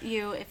about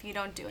you if you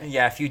don't do it.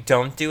 Yeah, if you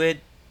don't do it,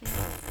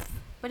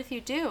 But if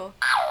you do,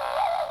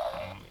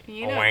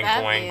 you know wink,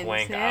 what that wink, means.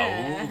 wink.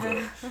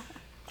 Yeah.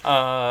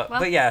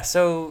 But yeah,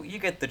 so you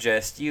get the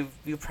gist. You've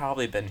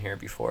probably been here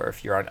before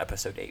if you're on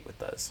episode 8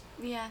 with us.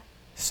 Yeah.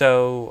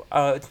 So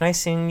it's nice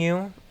seeing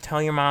you.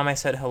 Tell your mom I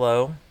said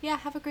hello. Yeah,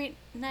 have a great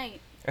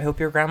night. I hope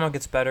your grandma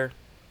gets better.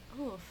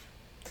 Oof.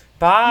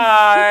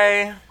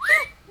 Bye.